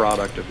greatest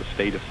product of the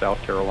state of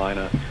South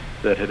Carolina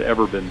that had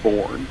ever been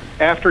born.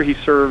 After he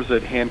serves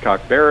at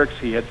Hancock Barracks,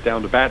 he heads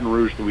down to Baton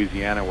Rouge,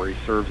 Louisiana, where he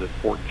serves at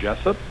Fort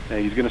Jessup. Now,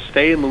 he's going to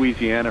stay in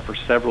Louisiana for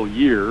several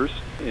years,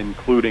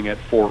 including at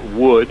Fort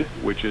Wood,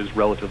 which is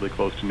relatively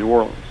close to New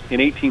Orleans.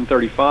 In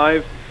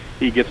 1835,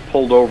 he gets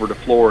pulled over to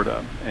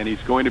Florida, and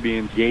he's going to be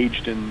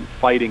engaged in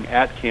fighting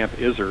at Camp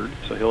Izard.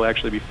 So he'll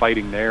actually be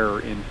fighting there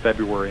in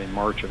February and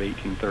March of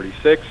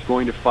 1836.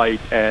 Going to fight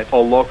at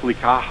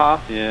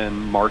Oloclicaha in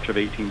March of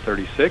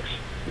 1836.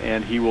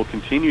 And he will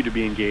continue to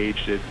be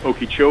engaged at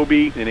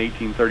Okeechobee in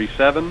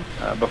 1837,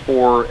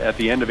 before, at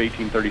the end of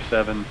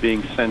 1837,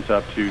 being sent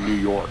up to New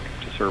York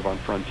to serve on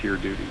frontier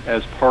duty.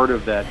 As part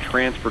of that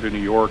transfer to New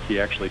York, he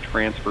actually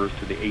transfers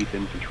to the 8th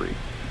Infantry,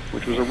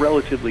 which was a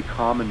relatively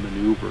common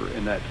maneuver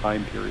in that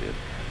time period.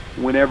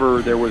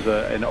 Whenever there was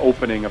an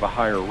opening of a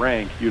higher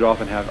rank, you'd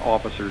often have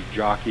officers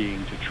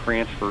jockeying to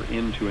transfer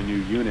into a new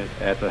unit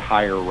at the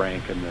higher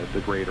rank and the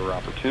greater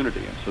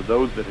opportunity. And so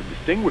those that had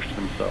distinguished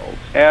themselves,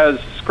 as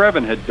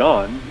Screven had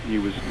done, he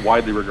was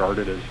widely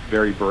regarded as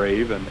very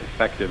brave and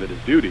effective at his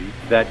duty.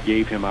 That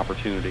gave him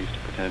opportunities to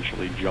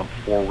potentially jump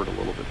forward a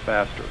little bit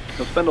faster.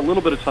 He'll spend a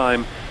little bit of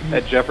time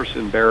at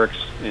Jefferson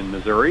Barracks in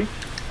Missouri,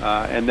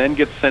 and then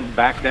gets sent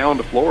back down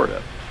to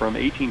Florida. From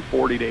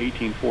 1840 to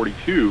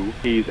 1842,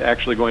 he's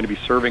actually going to be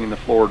serving in the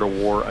Florida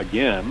War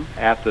again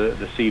at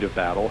the seat of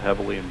battle,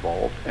 heavily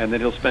involved. And then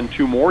he'll spend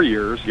 2 more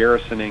years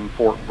garrisoning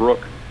Fort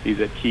Brooke.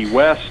 He's at Key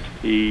West.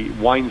 He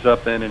winds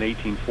up then in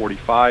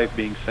 1845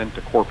 being sent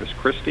to Corpus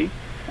Christi,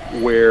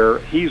 where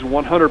he's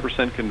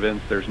 100%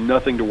 convinced there's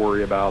nothing to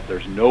worry about.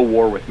 There's no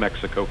war with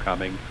Mexico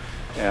coming.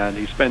 And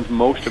he spends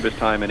most of his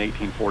time in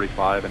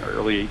 1845 and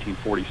early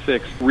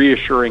 1846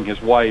 reassuring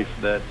his wife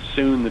that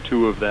soon the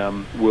two of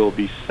them will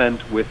be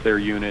sent with their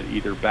unit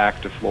either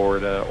back to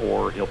Florida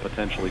or he'll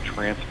potentially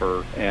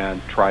transfer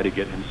and try to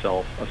get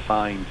himself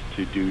assigned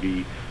to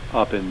duty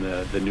up in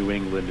the New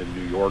England and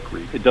New York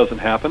region. It doesn't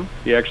happen.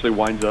 He actually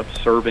winds up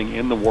serving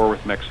in the war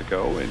with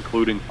Mexico,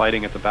 including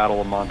fighting at the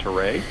Battle of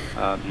Monterrey.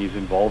 He's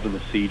involved in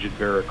the siege at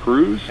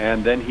Veracruz,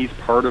 and then he's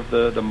part of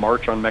the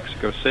March on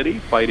Mexico City,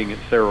 fighting at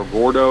Cerro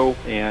Gordo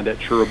and at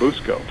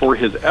Churubusco. For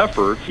his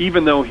efforts,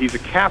 even though he's a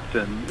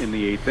captain in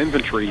the 8th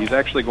Infantry, he's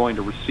actually going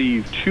to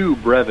receive 2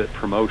 brevet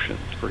promotions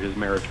for his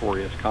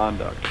meritorious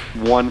conduct.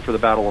 One for the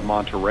Battle of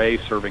Monterrey,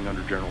 serving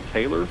under General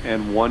Taylor,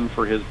 and one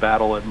for his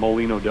battle at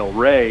Molino del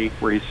Rey,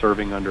 where he's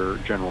serving under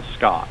General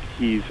Scott.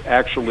 He's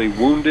actually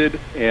wounded,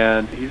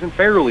 and he's in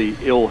fairly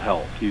ill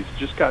health. He's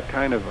just got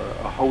kind of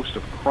a host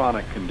of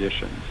chronic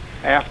conditions.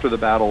 After the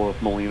Battle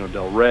of Molino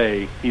del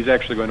Rey, he's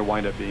actually going to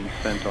wind up being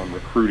sent on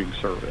recruiting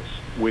service,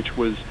 which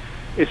was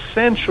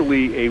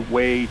essentially a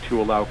way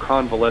to allow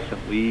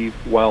convalescent leave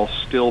while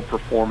still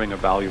performing a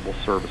valuable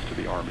service to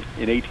the Army.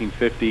 In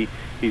 1850,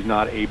 he's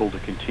not able to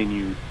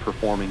continue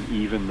performing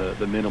even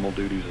the minimal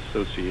duties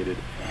associated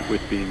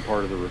with being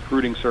part of the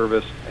recruiting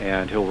service,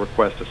 and he'll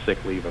request a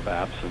sick leave of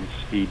absence.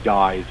 He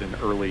dies in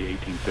early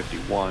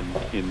 1851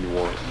 in New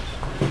Orleans.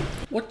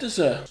 What does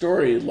a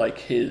story like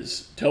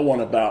his tell one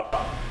about?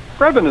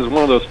 Screven is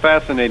one of those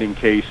fascinating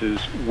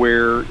cases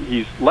where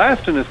he's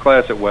last in his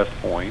class at West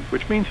Point,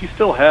 which means he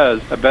still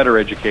has a better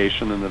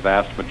education than the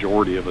vast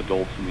majority of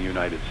adults in the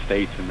United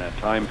States in that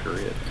time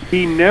period.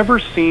 He never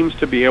seems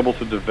to be able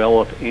to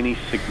develop any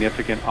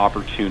significant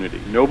opportunity.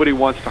 Nobody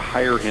wants to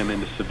hire him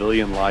into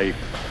civilian life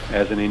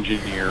as an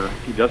engineer.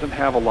 He doesn't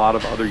have a lot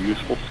of other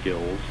useful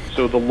skills,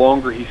 so the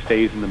longer he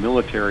stays in the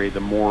military,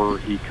 the more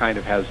he kind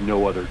of has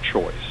no other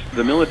choice.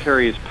 The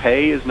military's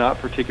pay is not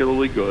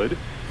particularly good,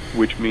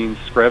 which means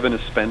Screven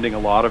is spending a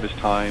lot of his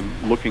time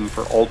looking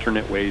for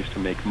alternate ways to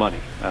make money.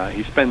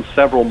 He spends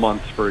several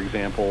months, for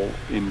example,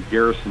 in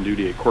garrison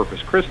duty at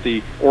Corpus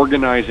Christi,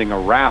 organizing a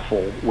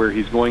raffle where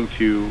he's going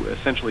to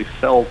essentially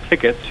sell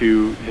tickets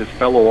to his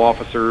fellow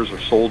officers or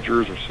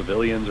soldiers or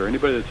civilians or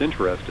anybody that's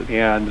interested,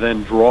 and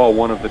then draw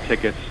one of the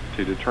tickets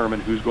to determine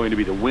who's going to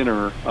be the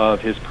winner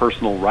of his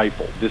personal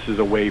rifle. This is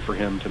a way for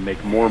him to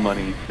make more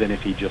money than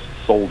if he just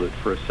sold it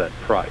for a set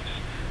price.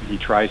 He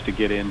tries to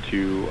get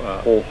into a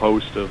whole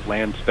host of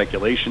land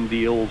speculation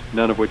deals,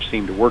 none of which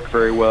seem to work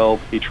very well.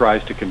 He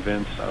tries to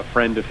convince a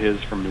friend of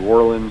his from New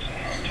Orleans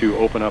to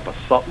open up a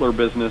sutler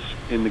business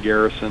in the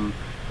garrison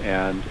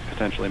and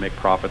potentially make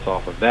profits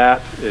off of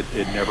that.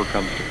 It never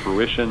comes to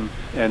fruition.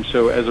 And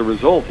so as a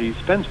result, he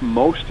spends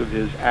most of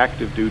his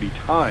active duty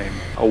time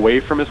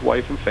away from his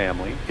wife and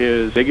family.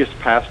 His biggest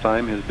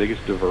pastime, his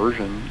biggest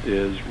diversion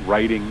is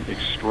writing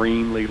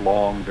extremely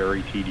long,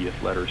 very tedious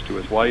letters to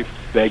his wife,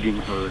 begging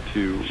her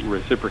to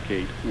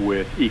reciprocate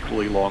with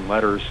equally long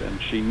letters,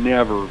 and she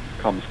never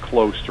comes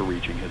close to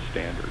reaching his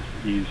standards.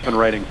 He's been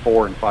writing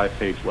 4- and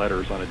 5-page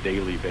letters on a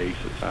daily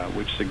basis,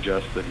 which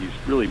suggests that he's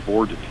really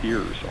bored to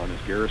tears on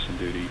his garrison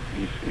duty.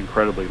 He's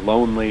incredibly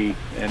lonely,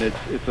 and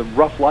it's a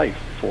rough life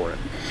for him.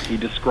 He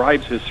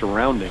describes his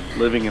surroundings,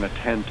 living in a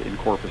tent in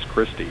Corpus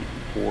Christi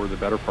for the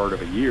better part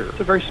of a year. It's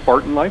a very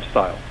Spartan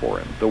lifestyle for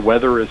him. The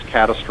weather is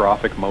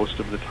catastrophic most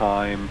of the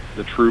time.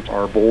 The troops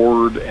are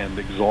bored and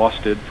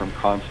exhausted from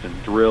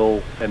constant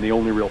drill, and the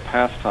only real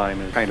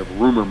pastime is kind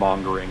of rumor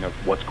mongering of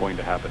what's going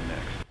to happen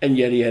next. And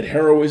yet he had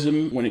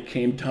heroism when it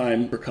came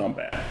time for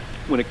combat.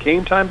 When it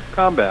came time for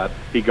combat,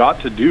 he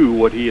got to do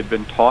what he had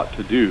been taught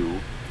to do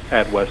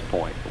at West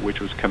Point,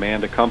 which was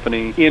command a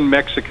company. In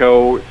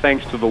Mexico,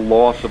 thanks to the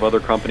loss of other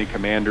company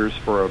commanders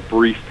for a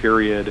brief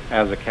period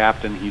as a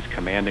captain, he's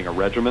commanding a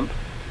regiment.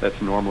 That's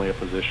normally a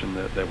position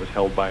that was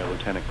held by a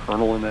lieutenant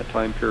colonel in that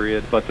time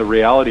period. But the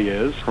reality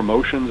is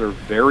promotions are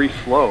very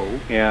slow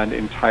and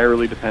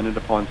entirely dependent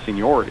upon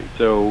seniority.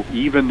 So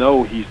even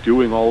though he's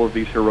doing all of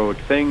these heroic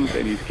things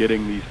and he's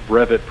getting these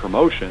brevet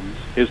promotions,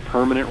 his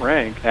permanent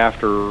rank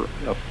after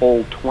a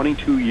full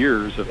 22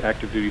 years of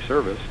active duty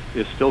service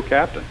is still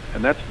captain.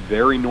 And that's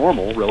very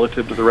normal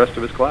relative to the rest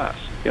of his class.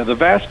 Yeah, the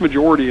vast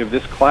majority of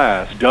this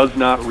class does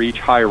not reach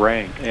high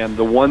rank, and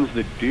the ones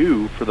that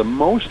do, for the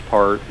most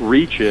part,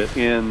 reach it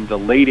in the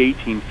late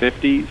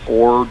 1850s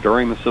or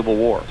during the Civil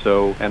War.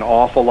 So an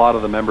awful lot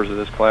of the members of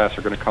this class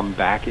are going to come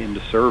back into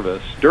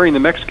service during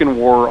the Mexican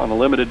War on a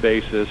limited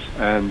basis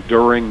and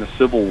during the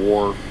Civil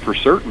War for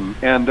certain,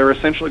 and they're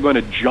essentially going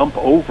to jump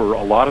over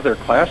a lot of their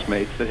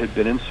classmates that had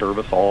been in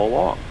service all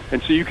along.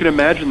 And so you can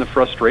imagine the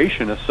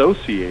frustration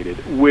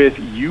associated with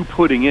you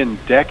putting in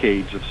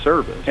decades of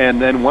service,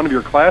 and then one of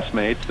your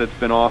classmates that's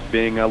been off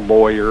being a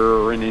lawyer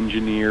or an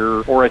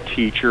engineer or a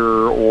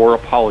teacher or a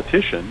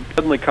politician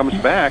suddenly comes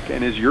back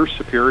and is your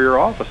superior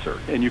officer.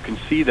 And you can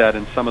see that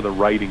in some of the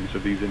writings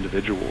of these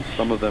individuals.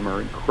 Some of them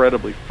are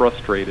incredibly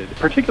frustrated,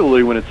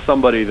 particularly when it's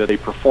somebody that they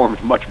performed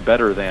much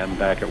better than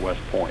back at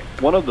West Point.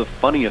 One of the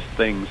funniest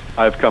things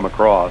I've come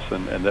across,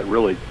 and that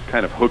really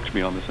kind of hooked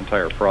me on this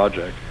entire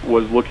project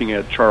was looking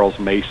at Charles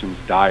Mason's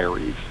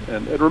diaries.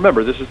 And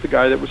remember, this is the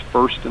guy that was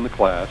first in the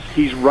class.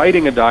 He's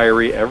writing a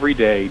diary every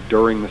day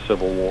during the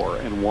Civil War,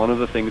 and one of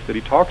the things that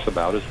he talks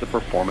about is the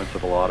performance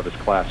of a lot of his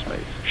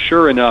classmates.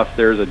 Sure enough,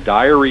 there's a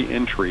diary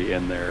entry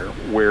in there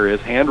where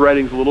his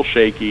handwriting's a little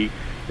shaky.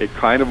 It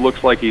kind of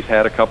looks like he's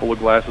had a couple of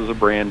glasses of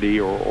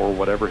brandy or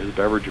whatever his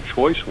beverage of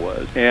choice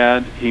was.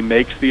 And he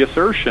makes the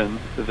assertion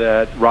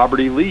that Robert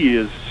E. Lee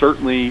is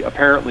certainly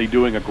apparently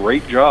doing a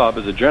great job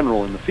as a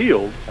general in the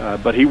field,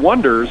 but he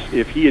wonders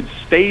if he had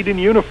stayed in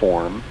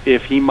uniform,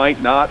 if he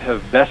might not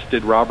have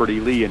bested Robert E.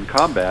 Lee in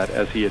combat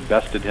as he had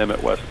bested him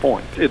at West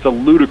Point. It's a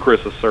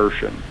ludicrous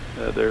assertion.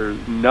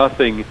 There's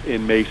nothing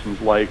in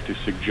Mason's life to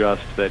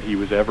suggest that he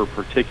was ever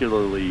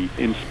particularly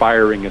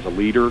inspiring as a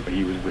leader.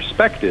 He was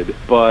respected,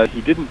 but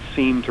he didn't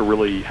seem to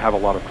really have a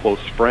lot of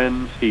close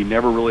friends. He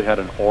never really had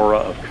an aura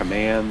of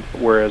command,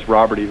 whereas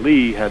Robert E.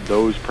 Lee had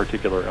those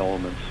particular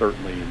elements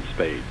certainly in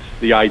spades.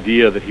 The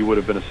idea that he would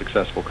have been a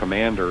successful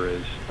commander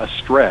is a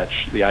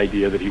stretch. The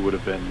idea that he would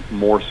have been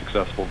more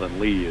successful than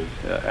Lee is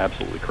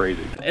absolutely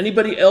crazy.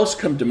 Anybody else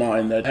come to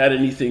mind that had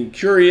anything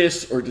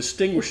curious or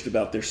distinguished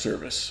about their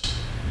service?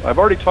 I've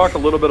already talked a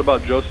little bit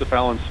about Joseph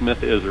Allen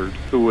Smith Izard,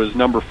 who was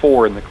number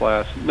 4 in the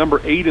class.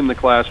 Number 8 in the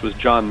class was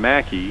John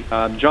Mackey.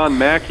 John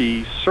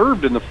Mackey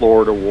served in the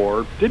Florida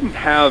War, didn't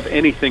have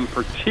anything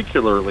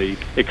particularly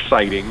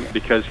exciting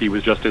because he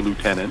was just a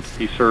lieutenant.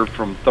 He served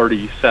from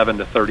 37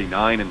 to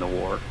 39 in the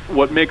war.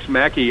 What makes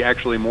Mackey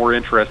actually more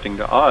interesting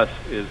to us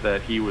is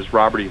that he was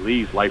Robert E.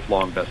 Lee's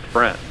lifelong best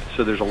friend.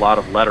 So there's a lot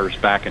of letters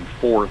back and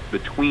forth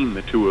between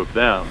the two of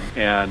them.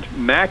 And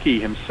Mackey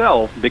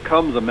himself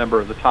becomes a member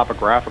of the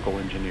topographical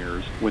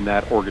engineers when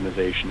that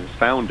organization is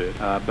founded.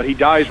 But he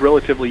dies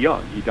relatively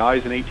young. He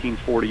dies in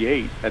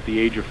 1848 at the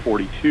age of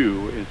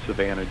 42 in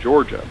Savannah,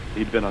 Georgia.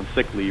 He'd been on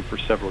sick leave for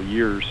several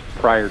years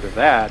prior to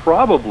that,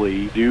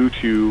 probably due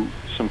to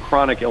some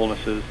chronic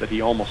illnesses that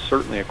he almost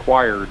certainly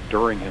acquired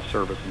during his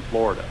service in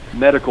Florida.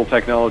 Medical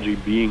technology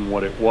being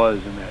what it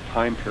was in that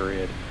time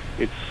period,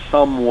 it's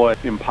somewhat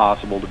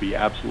impossible to be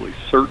absolutely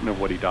certain of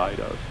what he died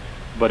of,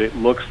 but it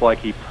looks like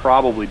he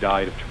probably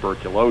died of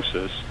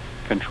tuberculosis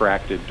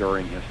contracted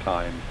during his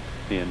time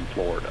in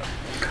Florida.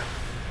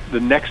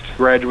 The next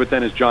graduate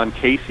then is John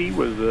Casey,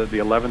 was the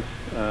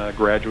 11th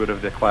graduate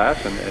of the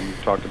class, and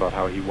talked about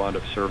how he wound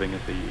up serving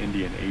as the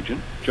Indian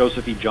agent.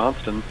 Joseph E.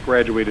 Johnston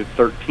graduated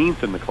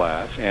 13th in the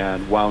class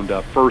and wound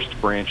up first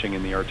branching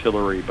in the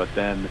artillery, but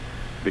then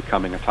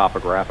becoming a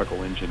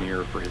topographical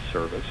engineer for his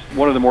service.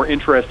 One of the more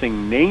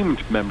interesting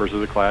named members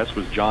of the class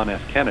was John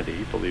F.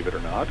 Kennedy, believe it or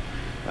not.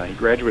 He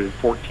graduated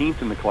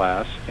 14th in the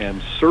class and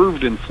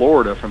served in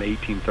Florida from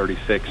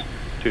 1836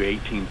 to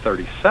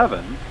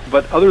 1837.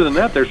 But other than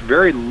that, there's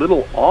very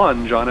little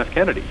on John F.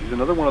 Kennedy. He's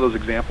another one of those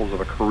examples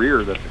of a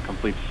career that's a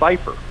complete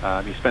cipher.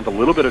 He spent a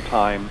little bit of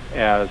time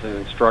as an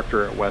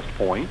instructor at West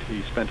Point.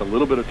 He spent a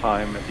little bit of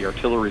time at the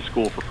artillery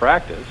school for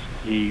practice.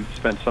 He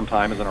spent some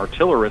time as an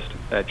artillerist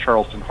at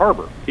Charleston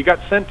Harbor. He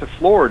got sent to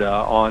Florida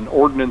on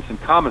ordnance and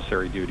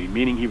commissary duty,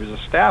 meaning he was a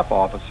staff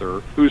officer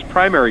whose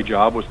primary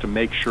job was to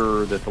make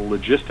sure that the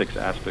logistics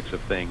aspects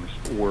of things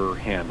were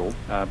handled.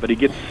 But he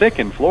gets sick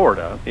in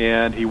Florida,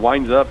 and he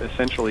winds up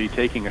essentially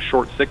taking a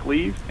short sick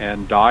leave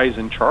and dies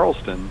in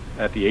Charleston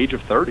at the age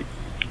of 30.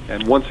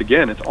 And once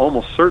again, it's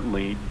almost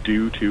certainly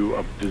due to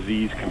a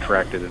disease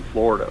contracted in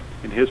Florida.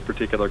 In his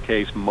particular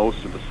case,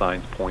 most of the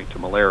signs point to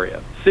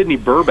malaria. Sidney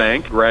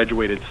Burbank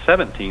graduated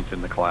 17th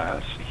in the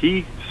class.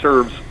 He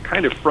serves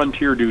kind of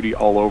frontier duty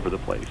all over the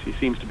place. He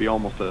seems to be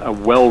almost a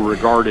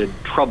well-regarded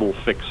trouble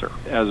fixer.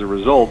 As a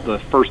result, the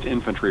 1st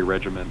Infantry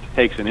Regiment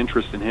takes an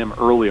interest in him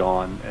early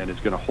on and is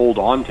going to hold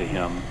on to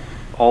him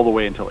all the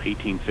way until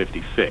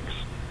 1856.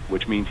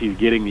 Which means he's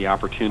getting the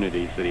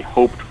opportunities that he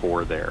hoped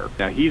for there.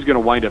 Now, he's going to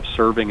wind up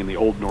serving in the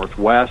Old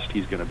Northwest.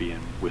 He's going to be in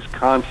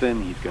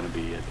Wisconsin. He's going to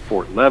be at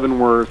Fort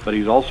Leavenworth. But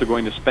he's also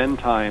going to spend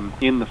time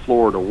in the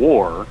Florida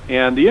War.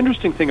 And the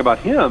interesting thing about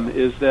him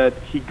is that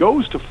he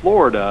goes to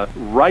Florida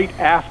right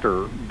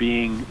after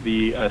being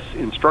the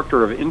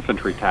instructor of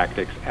infantry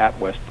tactics at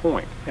West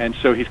Point. And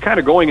so he's kind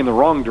of going in the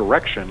wrong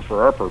direction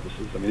for our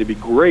purposes. I mean, it'd be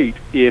great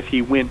if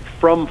he went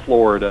from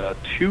Florida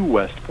to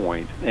West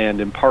Point and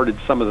imparted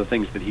some of the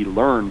things that he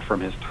learned from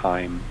his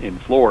time in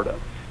Florida.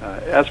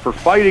 As for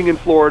fighting in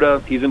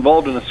Florida, he's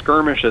involved in a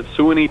skirmish at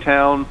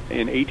Suwanee-town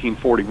in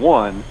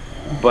 1841,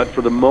 but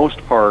for the most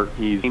part,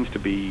 he seems to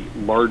be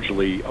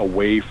largely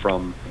away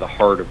from the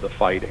heart of the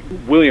fighting.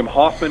 William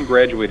Hoffman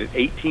graduated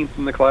 18th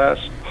in the class.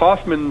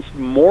 Hoffman's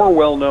more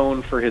well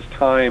known for his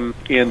time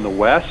in the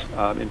West,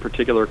 in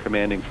particular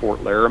commanding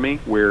Fort Laramie,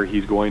 where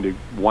he's going to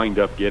wind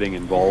up getting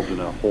involved in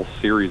a whole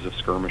series of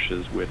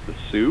skirmishes with the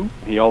Sioux.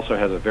 He also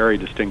has a very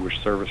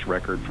distinguished service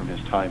record from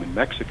his time in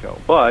Mexico.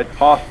 But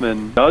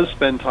Hoffman does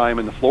spend time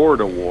in the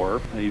Florida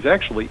War. He's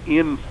actually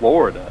in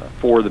Florida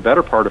for the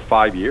better part of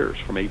 5 years,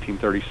 from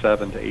 1837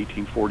 to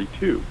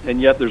 1842.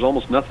 And yet there's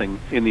almost nothing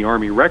in the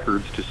Army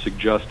records to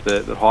suggest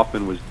that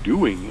Hoffman was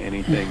doing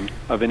anything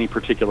of any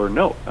particular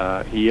note.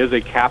 He He is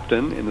a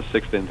captain in the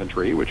 6th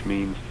Infantry, which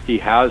means he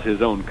has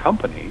his own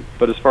company.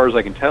 But as far as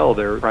I can tell,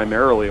 they're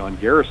primarily on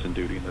garrison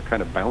duty, and they're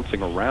kind of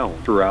bouncing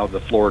around throughout the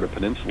Florida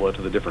Peninsula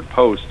to the different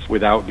posts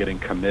without getting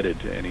committed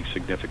to any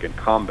significant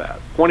combat.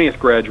 20th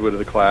graduate of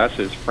the class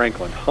is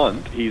Franklin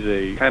Hunt. He's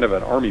a kind of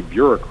an Army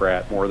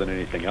bureaucrat more than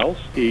anything else.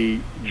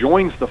 He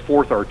joins the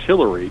 4th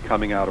Artillery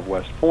coming out of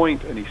West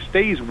Point, and he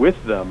stays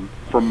with them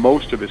for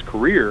most of his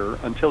career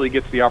until he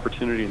gets the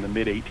opportunity in the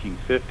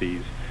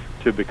mid-1850s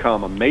to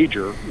become a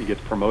major. He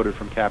gets promoted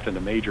from captain to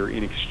major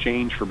in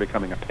exchange for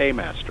becoming a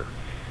paymaster.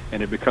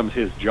 And it becomes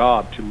his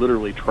job to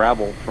literally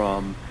travel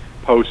from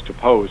post to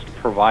post,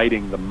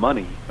 providing the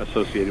money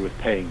associated with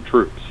paying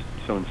troops.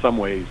 So in some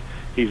ways,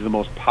 he's the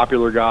most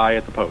popular guy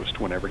at the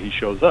post whenever he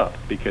shows up,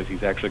 because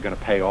he's actually going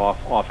to pay off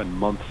often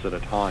months at a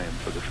time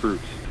for the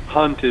troops.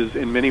 Hunt is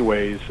in many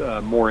ways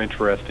more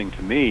interesting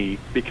to me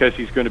because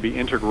he's going to be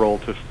integral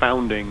to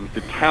founding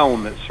the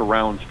town that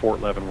surrounds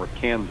Fort Leavenworth,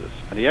 Kansas.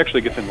 And he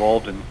actually gets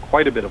involved in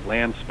quite a bit of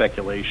land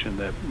speculation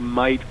that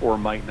might or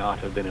might not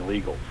have been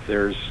illegal.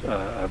 There's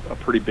a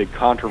pretty big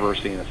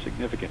controversy in a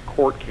significant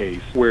court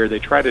case where they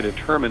try to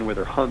determine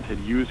whether Hunt had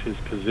used his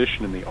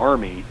position in the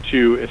Army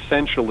to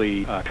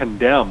essentially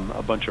condemn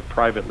a bunch of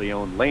privately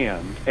owned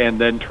land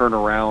and then turn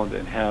around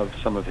and have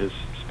some of his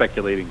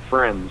speculating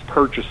friends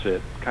purchase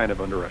it kind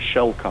of under a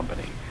shell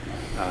company.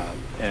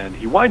 And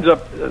he winds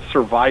up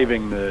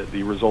surviving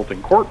the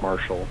resulting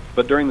court-martial,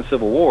 but during the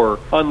Civil War,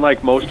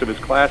 unlike most of his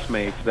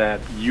classmates that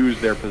used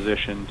their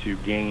position to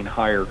gain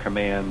higher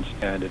commands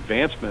and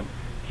advancement,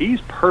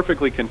 he's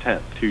perfectly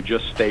content to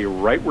just stay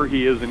right where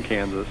he is in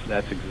Kansas.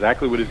 That's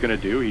exactly what he's going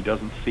to do. He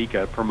doesn't seek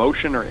a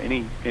promotion or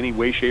any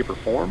way, shape, or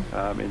form.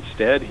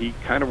 Instead, he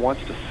kind of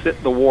wants to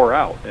sit the war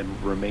out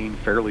and remain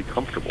fairly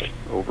comfortable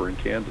over in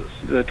Kansas.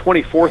 The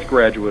 24th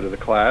graduate of the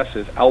class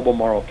is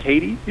Albemarle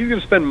Cady. He's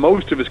going to spend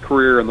most of his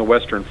career on the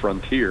western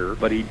frontier,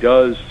 but he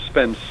does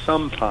spend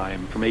some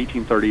time from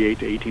 1838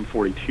 to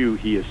 1842.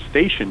 He is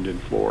stationed in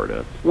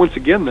Florida. Once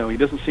again, though, he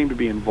doesn't seem to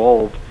be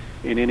involved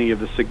in any of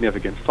the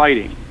significant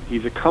fighting.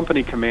 He's a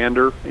company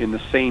commander in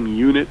the same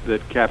unit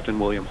that Captain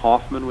William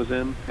Hoffman was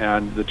in,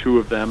 and the two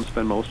of them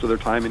spend most of their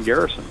time in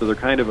garrison. So they're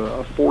kind of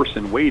a force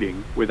in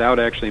waiting without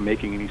actually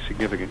making any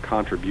significant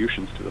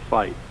contributions to the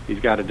fight. He's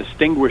got a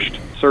distinguished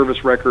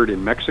service record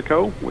in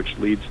Mexico, which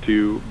leads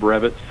to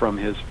brevets from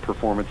his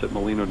performance at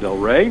Molino del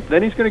Rey.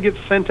 Then he's going to get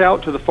sent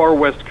out to the far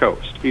west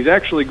coast. He's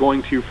actually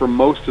going to, for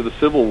most of the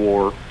Civil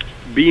War,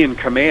 be in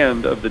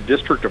command of the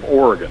District of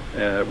Oregon,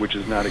 which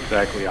is not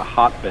exactly a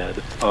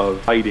hotbed of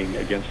fighting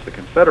against the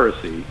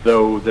Confederacy,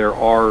 though there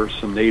are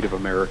some Native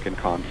American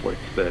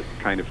conflicts that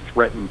kind of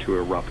threaten to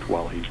erupt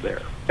while he's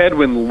there.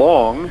 Edwin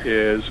Long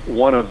is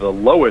one of the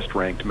lowest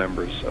ranked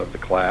members of the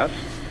class.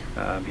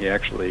 He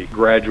actually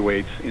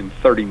graduates in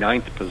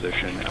 39th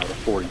position out of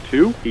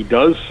 42. He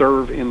does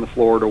serve in the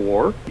Florida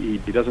War. He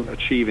doesn't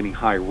achieve any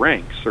high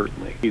rank,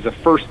 certainly. He's a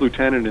first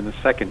lieutenant in the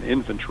 2nd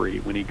Infantry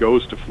when he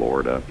goes to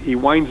Florida. He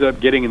winds up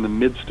getting in the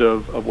midst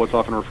of what's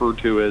often referred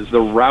to as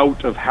the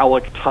rout of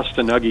Halleck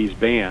Tustenuggee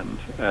band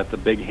at the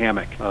Big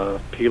Hammock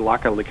of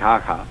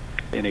Pilakalikaha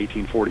in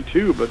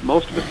 1842, but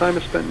most of his time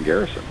is spent in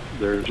garrison.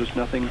 There's just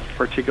nothing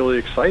particularly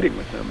exciting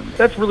with him. And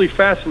that's really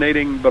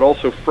fascinating, but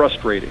also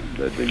frustrating,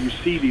 that you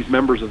see these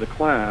members of the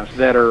class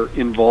that are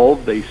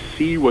involved, they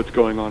see what's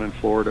going on in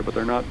Florida, but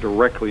they're not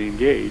directly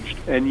engaged.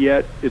 And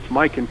yet, it's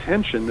my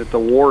contention that the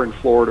war in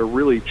Florida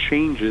really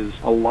changes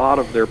a lot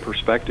of their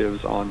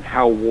perspectives on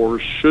how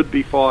wars should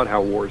be fought,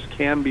 how wars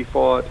can be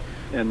fought,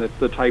 and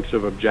the types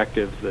of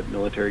objectives that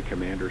military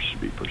commanders should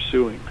be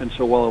pursuing. And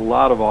so while a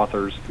lot of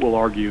authors will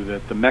argue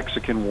that the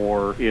Mexican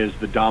War is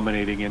the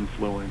dominating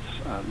influence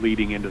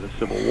leading into the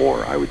Civil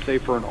War, I would say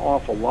for an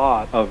awful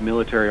lot of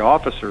military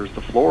officers,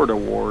 the Florida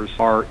Wars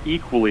are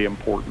equally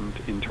important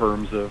in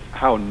terms of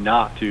how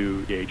not to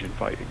engage in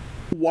fighting.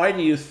 Why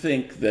do you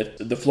think that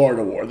the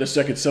Florida War, the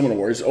Second Seminole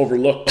War, is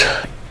overlooked?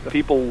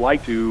 People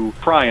like to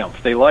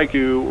triumph. They like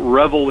to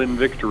revel in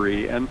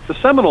victory. And the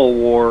Seminole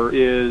War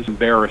is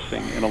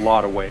embarrassing in a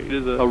lot of ways. It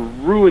is a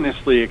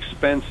ruinously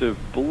expensive,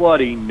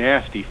 bloody,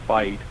 nasty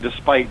fight,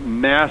 despite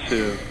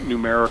massive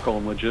numerical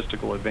and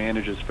logistical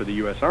advantages for the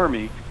U.S.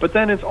 Army. But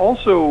then it's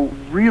also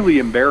really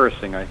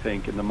embarrassing, I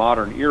think, in the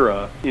modern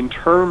era in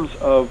terms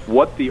of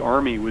what the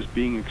Army was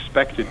being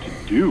expected to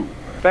do.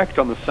 Effect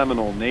on the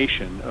Seminole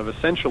Nation of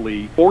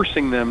essentially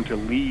forcing them to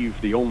leave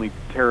the only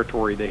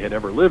territory they had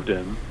ever lived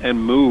in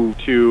and move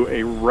to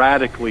a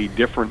radically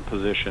different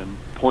position,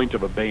 point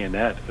of a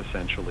bayonet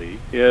essentially,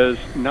 is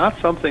not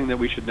something that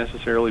we should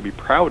necessarily be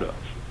proud of.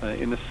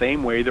 In the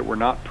same way that we're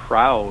not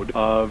proud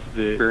of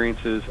the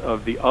experiences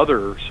of the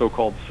other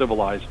so-called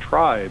civilized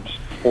tribes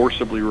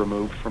forcibly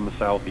removed from the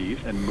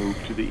southeast and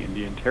moved to the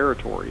Indian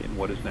Territory in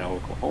what is now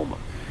Oklahoma.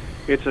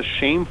 It's a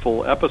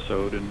shameful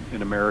episode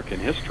in American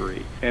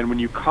history. And when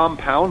you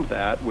compound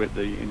that with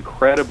the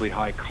incredibly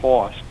high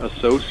cost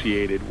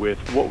associated with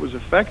what was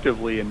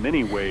effectively, in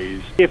many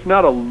ways, if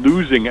not a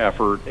losing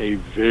effort, a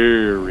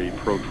very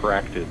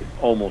protracted,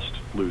 almost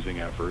losing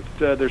effort,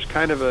 there's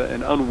kind of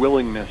an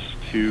unwillingness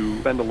to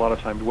spend a lot of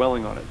time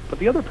dwelling on it. But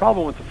the other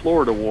problem with the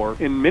Florida War,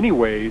 in many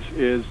ways,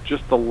 is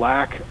just the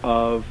lack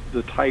of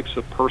the types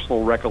of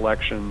personal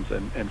recollections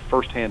and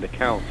firsthand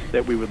accounts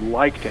that we would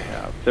like to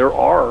have. There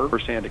are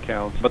firsthand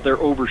accounts, but they're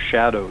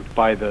overshadowed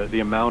by the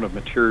amount of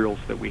materials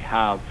that we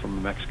have from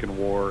the Mexican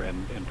War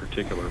and in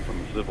particular from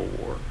the Civil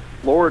War.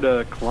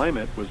 Florida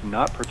climate was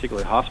not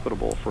particularly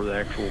hospitable for the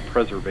actual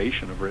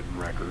preservation of written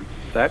records.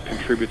 That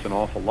contributes an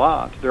awful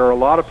lot. There are a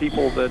lot of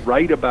people that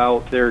write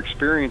about their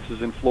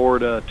experiences in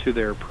Florida to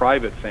their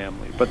private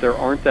family, but there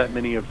aren't that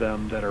many of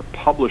them that are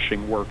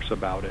publishing works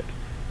about it.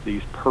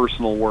 These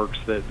personal works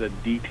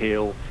that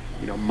detail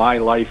my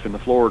life in the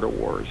Florida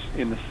Wars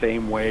in the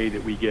same way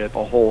that we get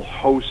a whole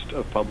host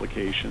of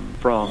publications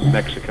from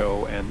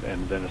Mexico and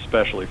then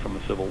especially from the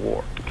Civil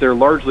War. They're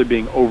largely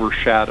being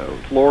overshadowed.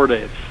 Florida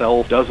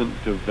itself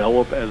doesn't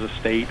develop as a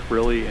state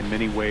really in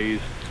many ways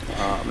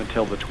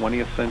until the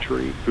 20th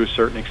century. To a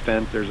certain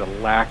extent, there's a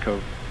lack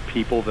of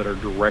people that are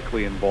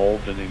directly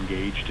involved and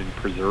engaged in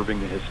preserving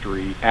the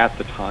history at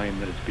the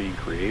time that it's being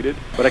created.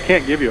 But I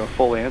can't give you a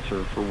full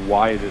answer for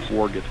why this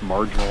war gets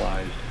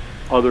marginalized,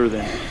 other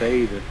than to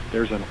say that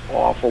there's an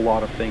awful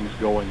lot of things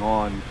going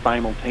on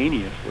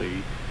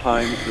simultaneously.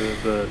 Times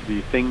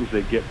the things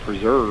that get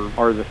preserved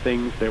are the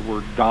things that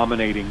were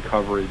dominating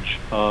coverage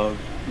of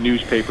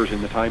newspapers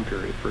in the time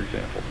period, for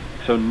example.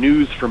 So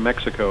news from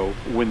Mexico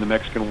when the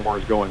Mexican War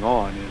is going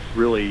on is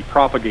really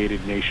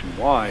propagated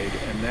nationwide,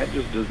 and that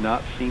just does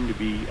not seem to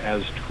be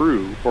as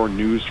true for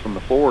news from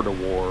the Florida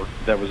War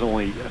that was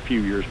only a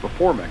few years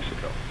before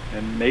Mexico.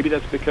 And maybe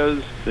that's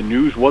because the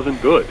news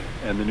wasn't good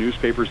and the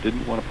newspapers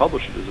didn't want to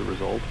publish it as a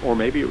result. Or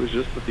maybe it was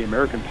just that the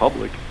American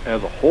public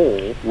as a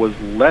whole was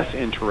less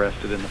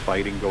interested in the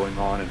fighting going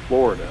on in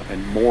Florida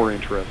and more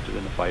interested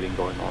in the fighting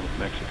going on with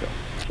Mexico.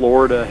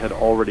 Florida had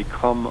already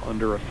come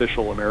under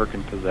official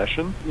American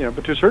possession,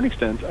 but to a certain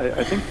extent,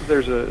 I think that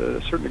there's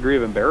a certain degree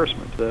of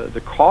embarrassment.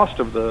 The cost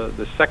of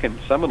the Second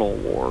Seminole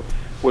War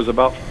was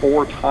about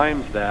 4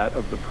 times that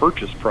of the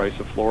purchase price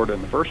of Florida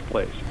in the first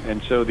place.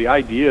 And so the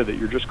idea that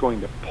you're just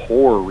going to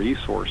pour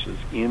resources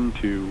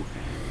into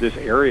this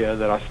area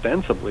that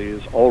ostensibly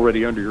is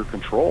already under your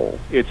control,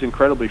 it's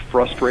incredibly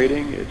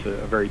frustrating. It's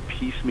a very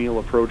piecemeal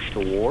approach to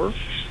war.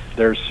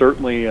 There's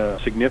certainly a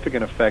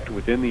significant effect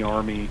within the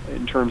Army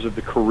in terms of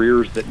the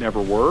careers that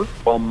never were.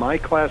 While my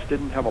class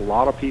didn't have a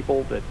lot of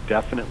people that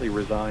definitely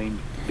resigned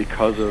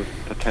because of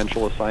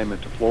potential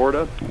assignment to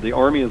Florida, the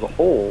Army as a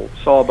whole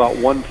saw about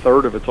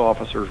 1/3 of its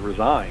officers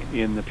resign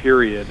in the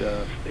period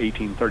of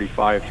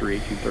 1835 through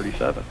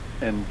 1837.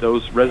 And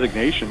those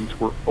resignations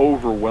were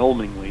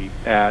overwhelmingly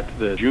at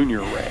the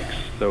junior ranks.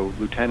 So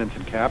lieutenants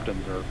and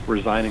captains are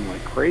resigning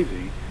like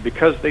crazy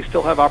because they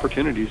still have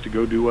opportunities to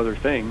go do other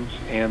things,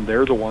 and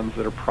they're the ones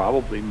that are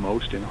probably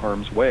most in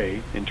harm's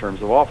way in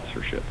terms of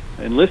officership.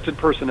 Enlisted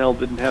personnel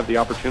didn't have the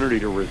opportunity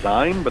to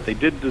resign, but they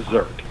did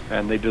desert,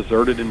 and they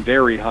deserted in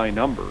very high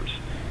numbers.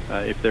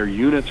 If their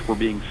units were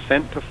being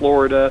sent to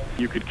Florida,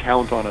 you could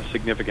count on a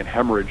significant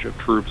hemorrhage of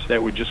troops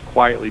that would just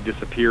quietly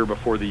disappear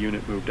before the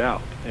unit moved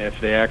out. If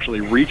they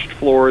actually reached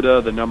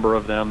Florida, the number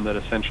of them that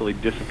essentially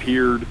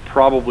disappeared,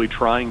 probably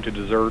trying to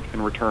desert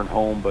and return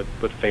home,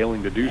 but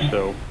failing to do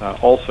so,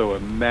 also a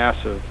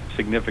massive,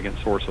 significant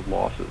source of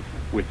losses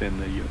within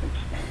the units.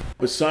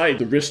 Beside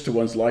the risk to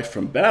one's life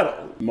from battle,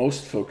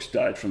 most folks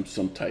died from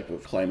some type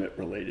of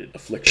climate-related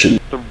affliction.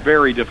 It's a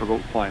very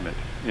difficult climate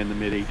in the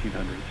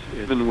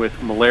mid-1800s. Even with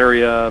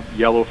malaria,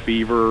 yellow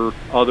fever,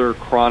 other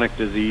chronic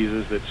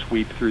diseases that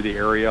sweep through the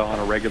area on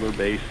a regular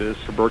basis,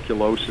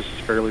 tuberculosis is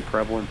fairly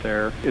prevalent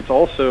there. It's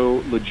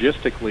also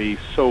logistically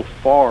so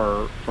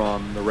far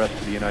from the rest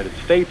of the United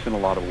States in a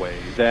lot of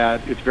ways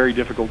that it's very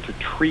difficult to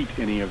treat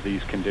any of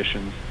these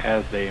conditions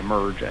as they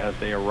emerge, as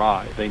they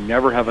arise. They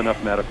never have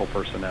enough medical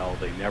personnel.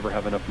 They never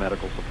have enough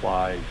medical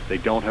supplies. They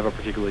don't have a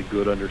particularly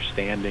good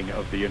understanding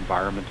of the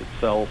environment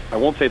itself. I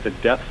won't say it's a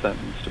death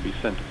sentence to be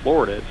sent to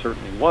Florida. It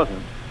certainly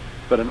wasn't.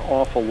 But an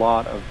awful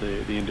lot of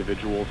the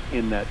individuals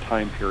in that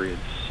time period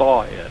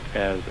saw it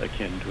as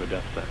akin to a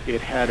death sentence.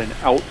 It had an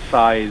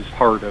outsized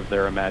part of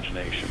their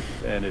imagination,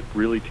 and it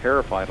really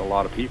terrified a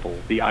lot of people.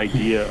 The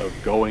idea of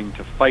going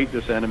to fight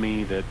this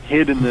enemy that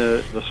hid in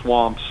the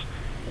swamps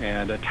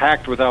and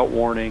attacked without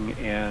warning,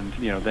 and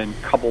then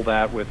couple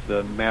that with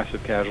the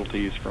massive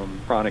casualties from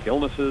chronic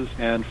illnesses,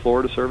 and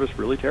Florida service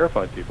really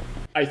terrified people.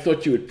 I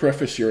thought you would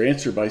preface your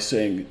answer by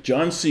saying,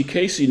 John C.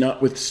 Casey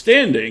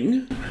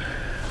notwithstanding.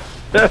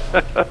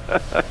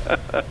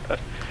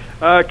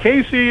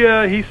 Casey,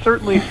 he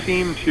certainly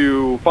seemed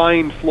to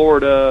find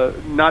Florida,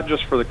 not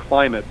just for the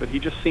climate, but he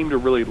just seemed to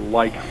really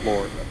like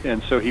Florida,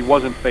 and so he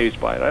wasn't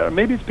fazed by it.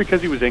 Maybe it's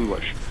because he was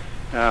English.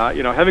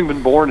 Having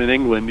been born in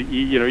England,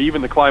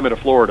 even the climate of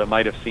Florida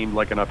might have seemed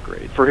like an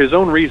upgrade. For his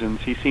own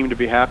reasons, he seemed to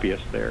be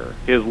happiest there.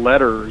 His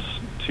letters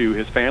to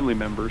his family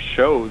members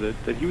show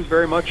that he was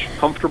very much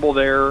comfortable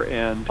there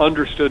and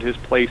understood his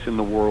place in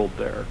the world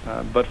there.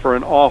 But for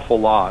an awful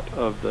lot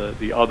of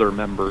the other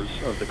members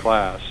of the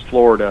class,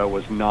 Florida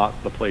was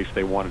not the place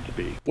they wanted to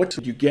be. What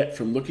did you get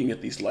from looking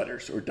at these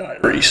letters or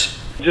diaries?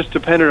 Just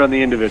depended on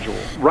the individual.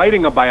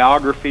 Writing a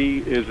biography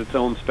is its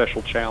own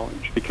special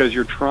challenge because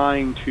you're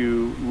trying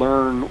to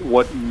learn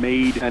what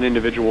made an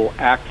individual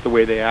act the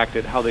way they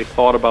acted, how they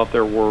thought about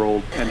their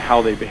world, and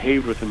how they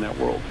behaved within that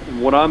world.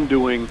 And what I'm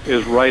doing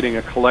is writing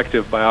a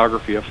collective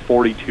biography of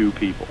 42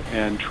 people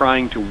and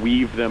trying to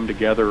weave them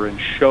together and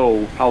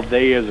show how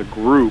they as a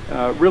group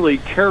really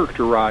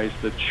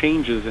characterized the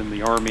changes in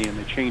the Army and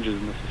the changes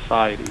in the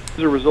society. As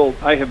a result,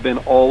 I have been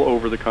all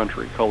over the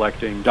country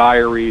collecting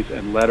diaries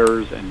and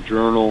letters and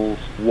journals,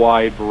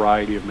 wide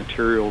variety of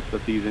materials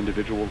that these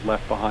individuals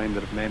left behind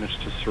that have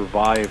managed to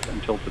survive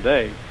until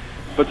today.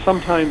 But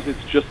sometimes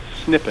it's just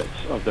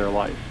snippets of their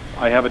life.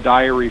 I have a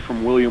diary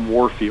from William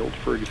Warfield,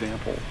 for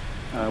example.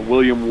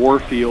 William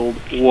Warfield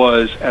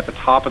was at the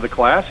top of the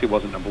class. He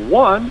wasn't number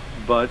one,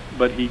 but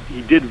he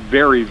did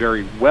very,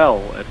 very well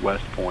at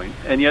West Point.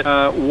 And yet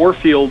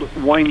Warfield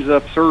winds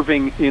up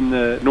serving in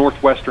the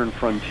northwestern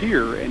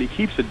frontier, and he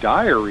keeps a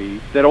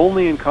diary that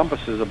only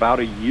encompasses about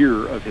a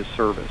year of his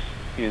service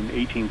in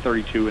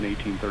 1832 and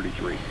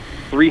 1833.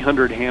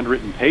 300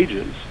 handwritten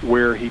pages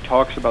where he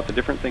talks about the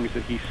different things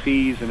that he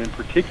sees, and in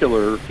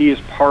particular, he is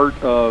part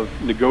of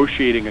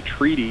negotiating a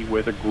treaty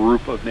with a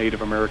group of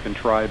Native American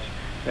tribes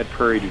at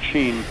Prairie du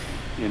Chien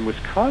in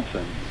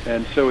Wisconsin.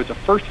 And so it's a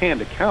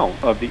first-hand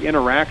account of the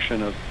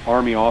interaction of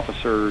Army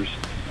officers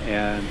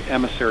and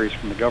emissaries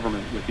from the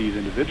government with these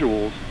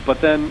individuals,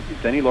 but then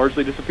he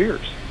largely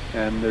disappears.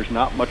 And there's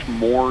not much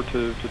more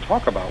to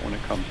talk about when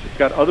it comes to it. You've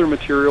got other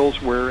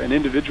materials where an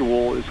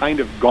individual is kind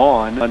of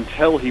gone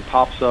until he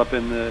pops up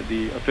in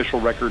the official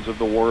records of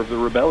the War of the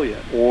Rebellion.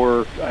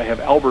 Or I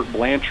have Albert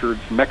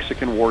Blanchard's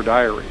Mexican War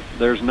Diary.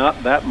 There's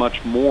not that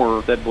much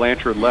more that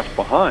Blanchard left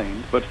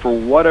behind, but for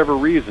whatever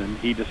reason,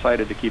 he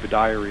decided to keep a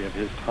diary of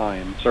his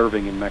time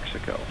serving in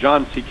Mexico.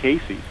 John C.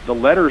 Casey, the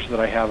letters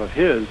that I have of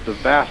his, the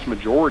vast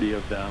majority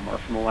of them are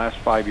from the last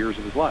 5 years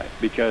of his life,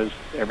 because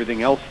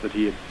everything else that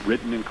he had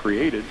written and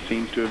created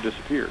seems to have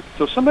disappeared.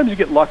 So sometimes you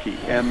get lucky,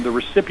 and the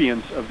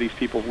recipients of these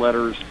people's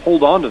letters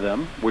hold on to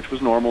them, which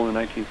was normal in the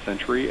 19th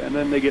century, and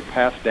then they get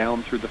passed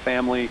down through the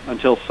family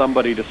until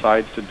somebody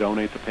decides to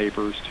donate the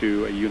papers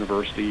to a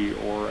university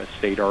or a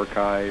state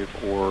archive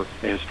or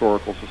a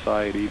historical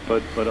society,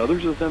 but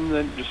others of them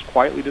then just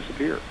quietly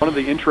disappear. One of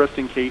the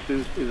interesting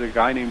cases is a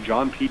guy named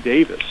John P.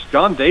 Davis.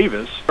 John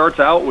Davis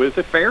starts out with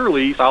a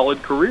fairly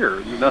solid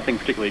career. There's nothing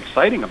particularly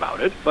exciting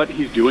about it, but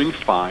he's doing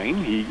fine.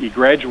 He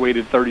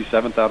graduated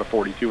 37th out of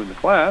 42 in the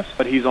class,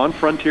 but he's on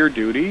frontier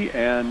duty,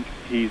 and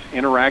he's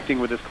interacting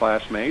with his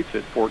classmates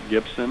at Fort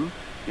Gibson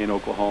in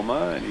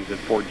Oklahoma, and he's at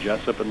Fort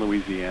Jessup in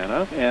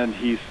Louisiana, and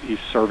he's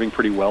serving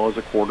pretty well as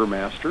a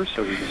quartermaster,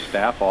 so he's a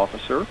staff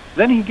officer.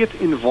 Then he gets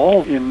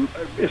involved in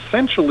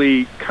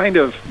essentially kind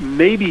of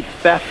maybe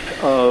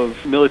theft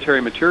of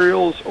military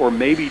materials, or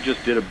maybe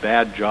just did a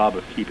bad job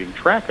of keeping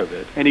track of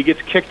it, and he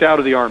gets kicked out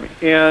of the Army.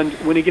 And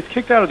when he gets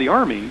kicked out of the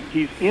Army,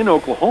 he's in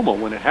Oklahoma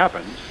when it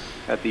happens,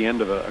 at the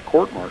end of a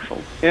court-martial,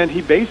 and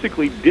he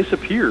basically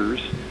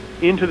disappears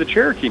into the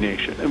Cherokee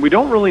Nation. And we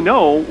don't really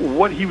know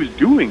what he was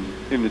doing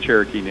in the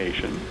Cherokee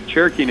Nation.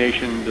 Cherokee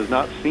Nation does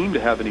not seem to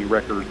have any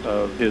record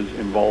of his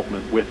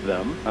involvement with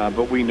them,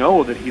 but we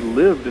know that he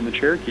lived in the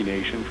Cherokee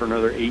Nation for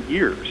another 8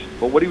 years.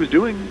 But what he was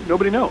doing,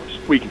 nobody knows.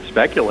 We can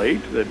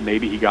speculate that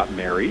maybe he got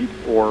married,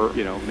 or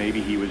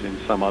maybe he was in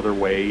some other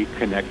way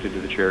connected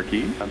to the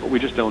Cherokee, but we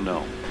just don't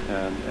know.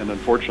 And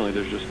unfortunately,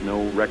 there's just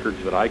no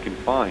records that I can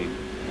find.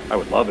 I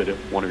would love it if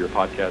one of your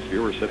podcast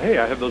viewers said, hey,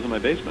 I have those in my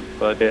basement,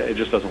 but it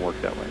just doesn't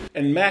work that way.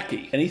 And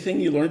Mackey, anything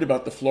you learned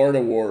about the Florida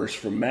Wars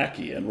from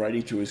Mackey and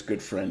writing to his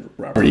good friend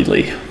Robert E.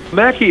 Lee?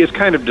 Mackey is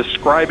kind of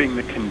describing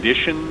the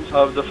conditions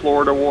of the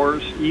Florida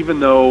Wars, even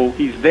though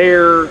he's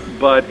there,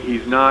 but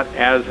he's not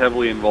as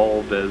heavily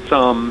involved as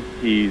some.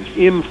 He's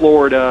in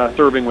Florida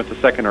serving with the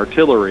 2nd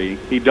Artillery.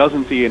 He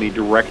doesn't see any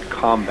direct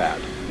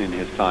combat in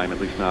his time, at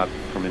least not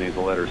from any of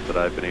the letters that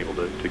I've been able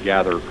to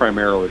gather,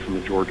 primarily from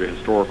the Georgia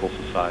Historical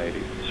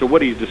Society. So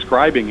what he's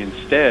describing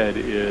instead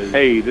is,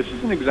 hey, this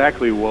isn't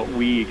exactly what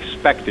we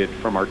expected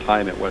from our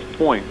time at West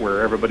Point,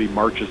 where everybody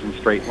marches in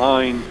straight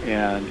line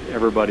and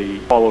everybody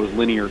follows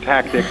linear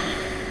tactics.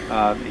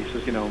 He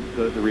says,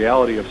 the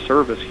reality of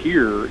service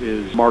here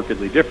is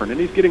markedly different.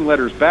 And he's getting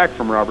letters back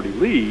from Robert E.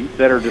 Lee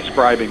that are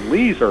describing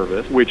Lee's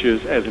service, which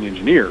is as an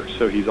engineer.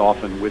 So he's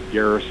often with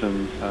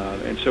garrisons.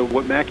 And so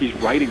what Mackey's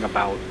writing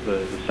about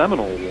the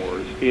Seminole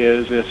Wars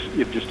is this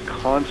just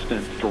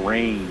constant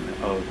drain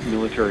of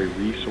military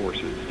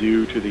resources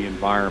due to the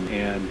environment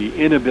and the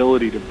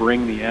inability to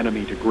bring the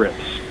enemy to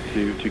grips,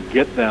 to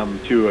get them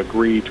to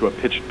agree to a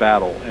pitched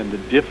battle, and the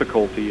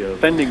difficulty of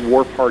sending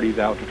war parties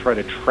out to try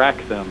to track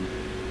them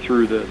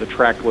through the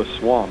trackless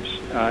swamps.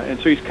 And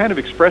so he's kind of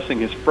expressing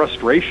his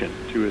frustration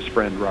to his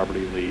friend Robert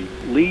E. Lee.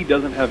 Lee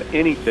doesn't have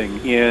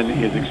anything in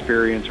his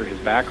experience or his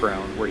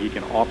background where he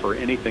can offer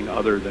anything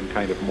other than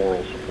kind of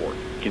moral support.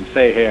 can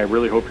say, hey, I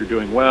really hope you're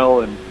doing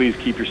well, and please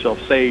keep yourself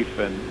safe,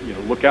 and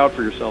look out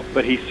for yourself.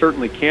 But he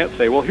certainly can't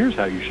say, well, here's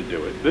how you should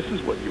do it. This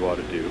is what you ought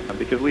to do,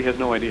 because Lee has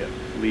no idea.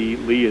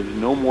 Lee is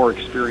no more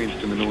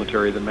experienced in the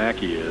military than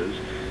Mackey is.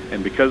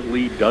 And because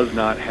Lee does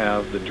not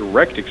have the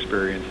direct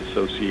experience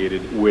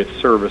associated with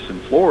service in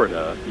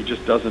Florida, he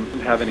just doesn't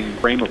have any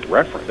frame of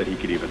reference that he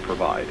could even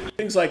provide.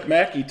 Things like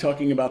Mackey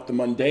talking about the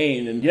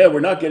mundane, and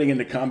we're not getting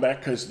into combat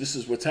because this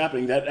is what's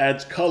happening, that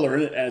adds color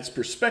and it adds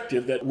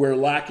perspective that we're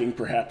lacking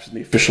perhaps in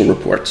the official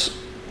reports.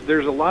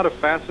 There's a lot of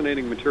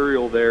fascinating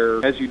material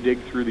there as you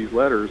dig through these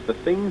letters, the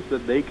things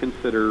that they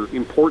consider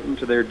important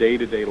to their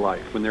day-to-day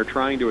life when they're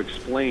trying to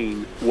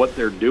explain what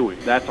they're doing.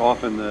 That's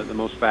often the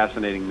most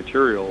fascinating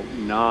material,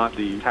 not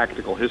the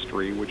tactical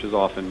history, which is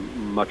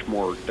often much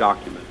more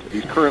documented.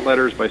 These current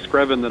letters by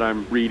Screven that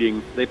I'm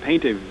reading, they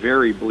paint a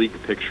very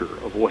bleak picture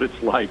of what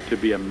it's like to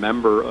be a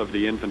member of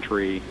the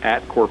infantry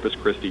at Corpus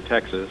Christi,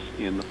 Texas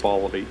in the fall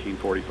of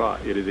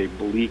 1845. It is a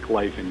bleak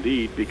life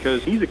indeed,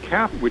 because he's a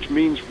captain, which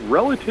means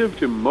relative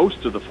to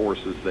most of the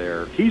forces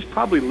there, he's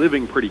probably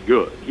living pretty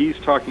good. He's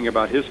talking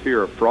about his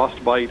fear of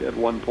frostbite at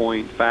one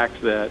point, the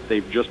fact that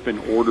they've just been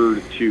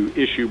ordered to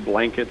issue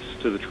blankets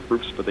to the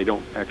troops, but they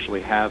don't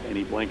actually have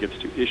any blankets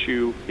to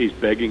issue. He's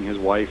begging his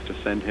wife to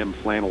send him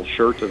flannel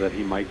shirts so that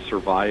he might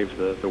survive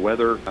the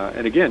weather.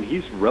 And again,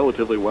 he's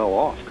relatively well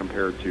off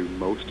compared to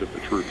most of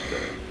the troops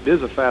there. It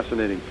is a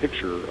fascinating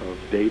picture of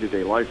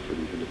day-to-day life for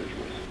these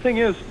individuals. The thing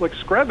is,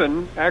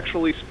 Screven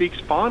actually speaks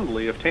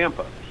fondly of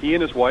Tampa. He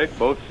and his wife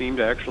both seem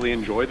to actually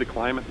enjoy the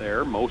climate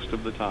there most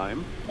of the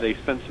time. They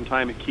spent some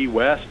time at Key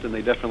West, and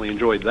they definitely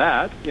enjoyed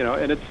that.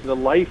 And it's the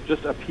life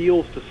just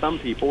appeals to some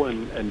people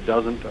and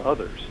doesn't to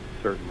others,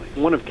 certainly.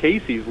 One of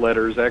Casey's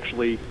letters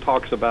actually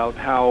talks about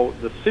how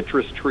the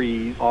citrus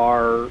trees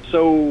are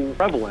so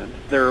prevalent.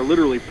 There are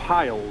literally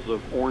piles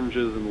of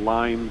oranges and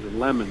limes and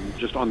lemons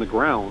just on the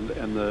ground,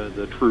 and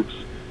the troops,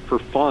 for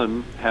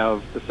fun,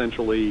 have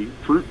essentially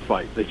fruit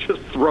fight. They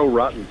just throw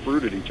rotten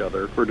fruit at each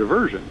other for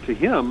diversion. To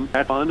him,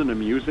 that's fun and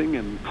amusing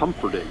and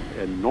comforting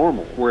and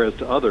normal, whereas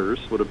to others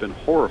would have been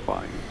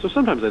horrifying. So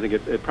sometimes I think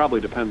it probably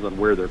depends on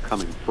where they're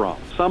coming from.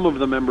 Some of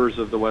the members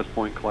of the West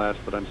Point class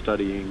that I'm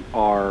studying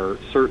are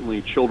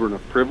certainly children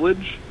of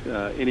privilege.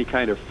 Any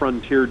kind of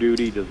frontier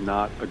duty does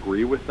not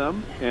agree with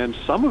them. And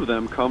some of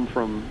them come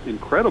from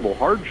incredible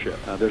hardship.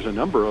 There's a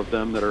number of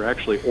them that are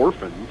actually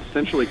orphans,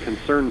 essentially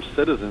concerned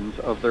citizens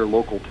of their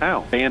local town,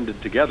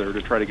 banded together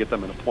to try to get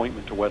them an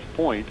appointment to West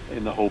Point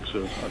in the hopes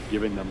of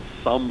giving them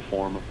some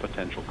form of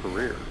potential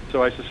career.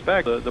 So I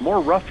suspect the more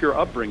rough your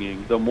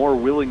upbringing, the more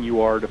willing you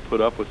are to put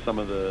up with some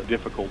of the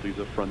difficulties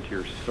of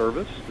frontier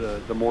service,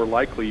 the more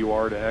likely you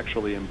are to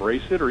actually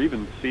embrace it or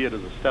even see it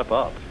as a step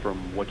up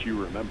from what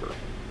you remember.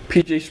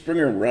 PJ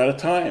Springer, we're out of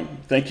time.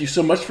 Thank you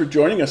so much for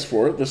joining us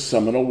for the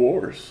Seminole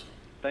Wars.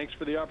 Thanks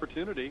for the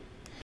opportunity.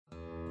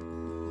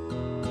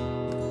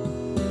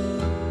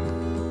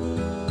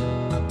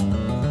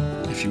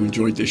 If you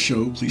enjoyed this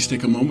show, please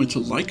take a moment to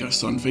like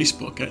us on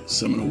Facebook at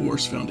Seminole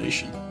Wars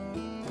Foundation.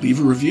 Leave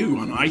a review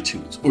on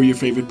iTunes or your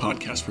favorite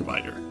podcast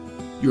provider.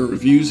 Your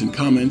reviews and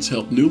comments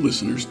help new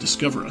listeners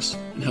discover us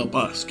and help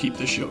us keep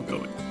the show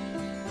going.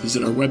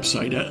 Visit our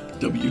website at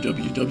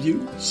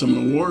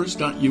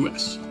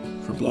www.seminolewars.us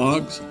for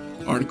blogs,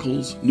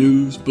 articles,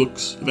 news,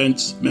 books,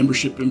 events,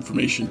 membership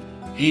information,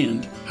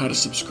 and how to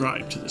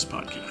subscribe to this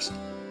podcast.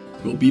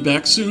 We'll be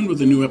back soon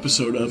with a new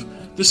episode of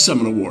the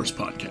Seminole Wars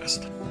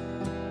Podcast.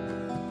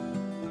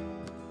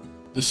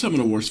 The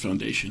Seminole Wars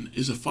Foundation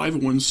is a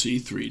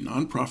 501c3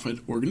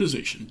 nonprofit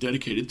organization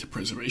dedicated to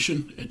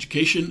preservation,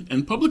 education,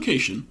 and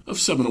publication of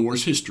Seminole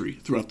Wars history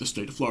throughout the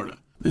state of Florida.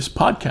 This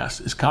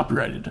podcast is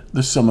copyrighted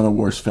the Seminole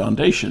Wars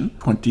Foundation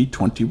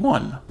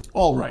 2021.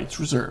 All rights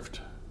reserved.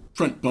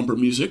 Front bumper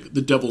music,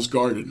 The Devil's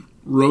Garden,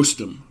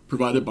 Roast 'em,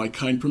 provided by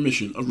kind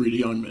permission of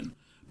Reedy Youngman.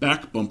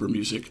 Back bumper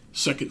music,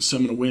 Second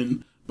Seminole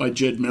Win, by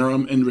Jed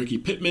Merrim and Ricky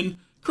Pittman,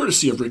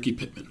 courtesy of Ricky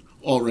Pittman.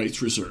 All rights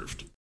reserved.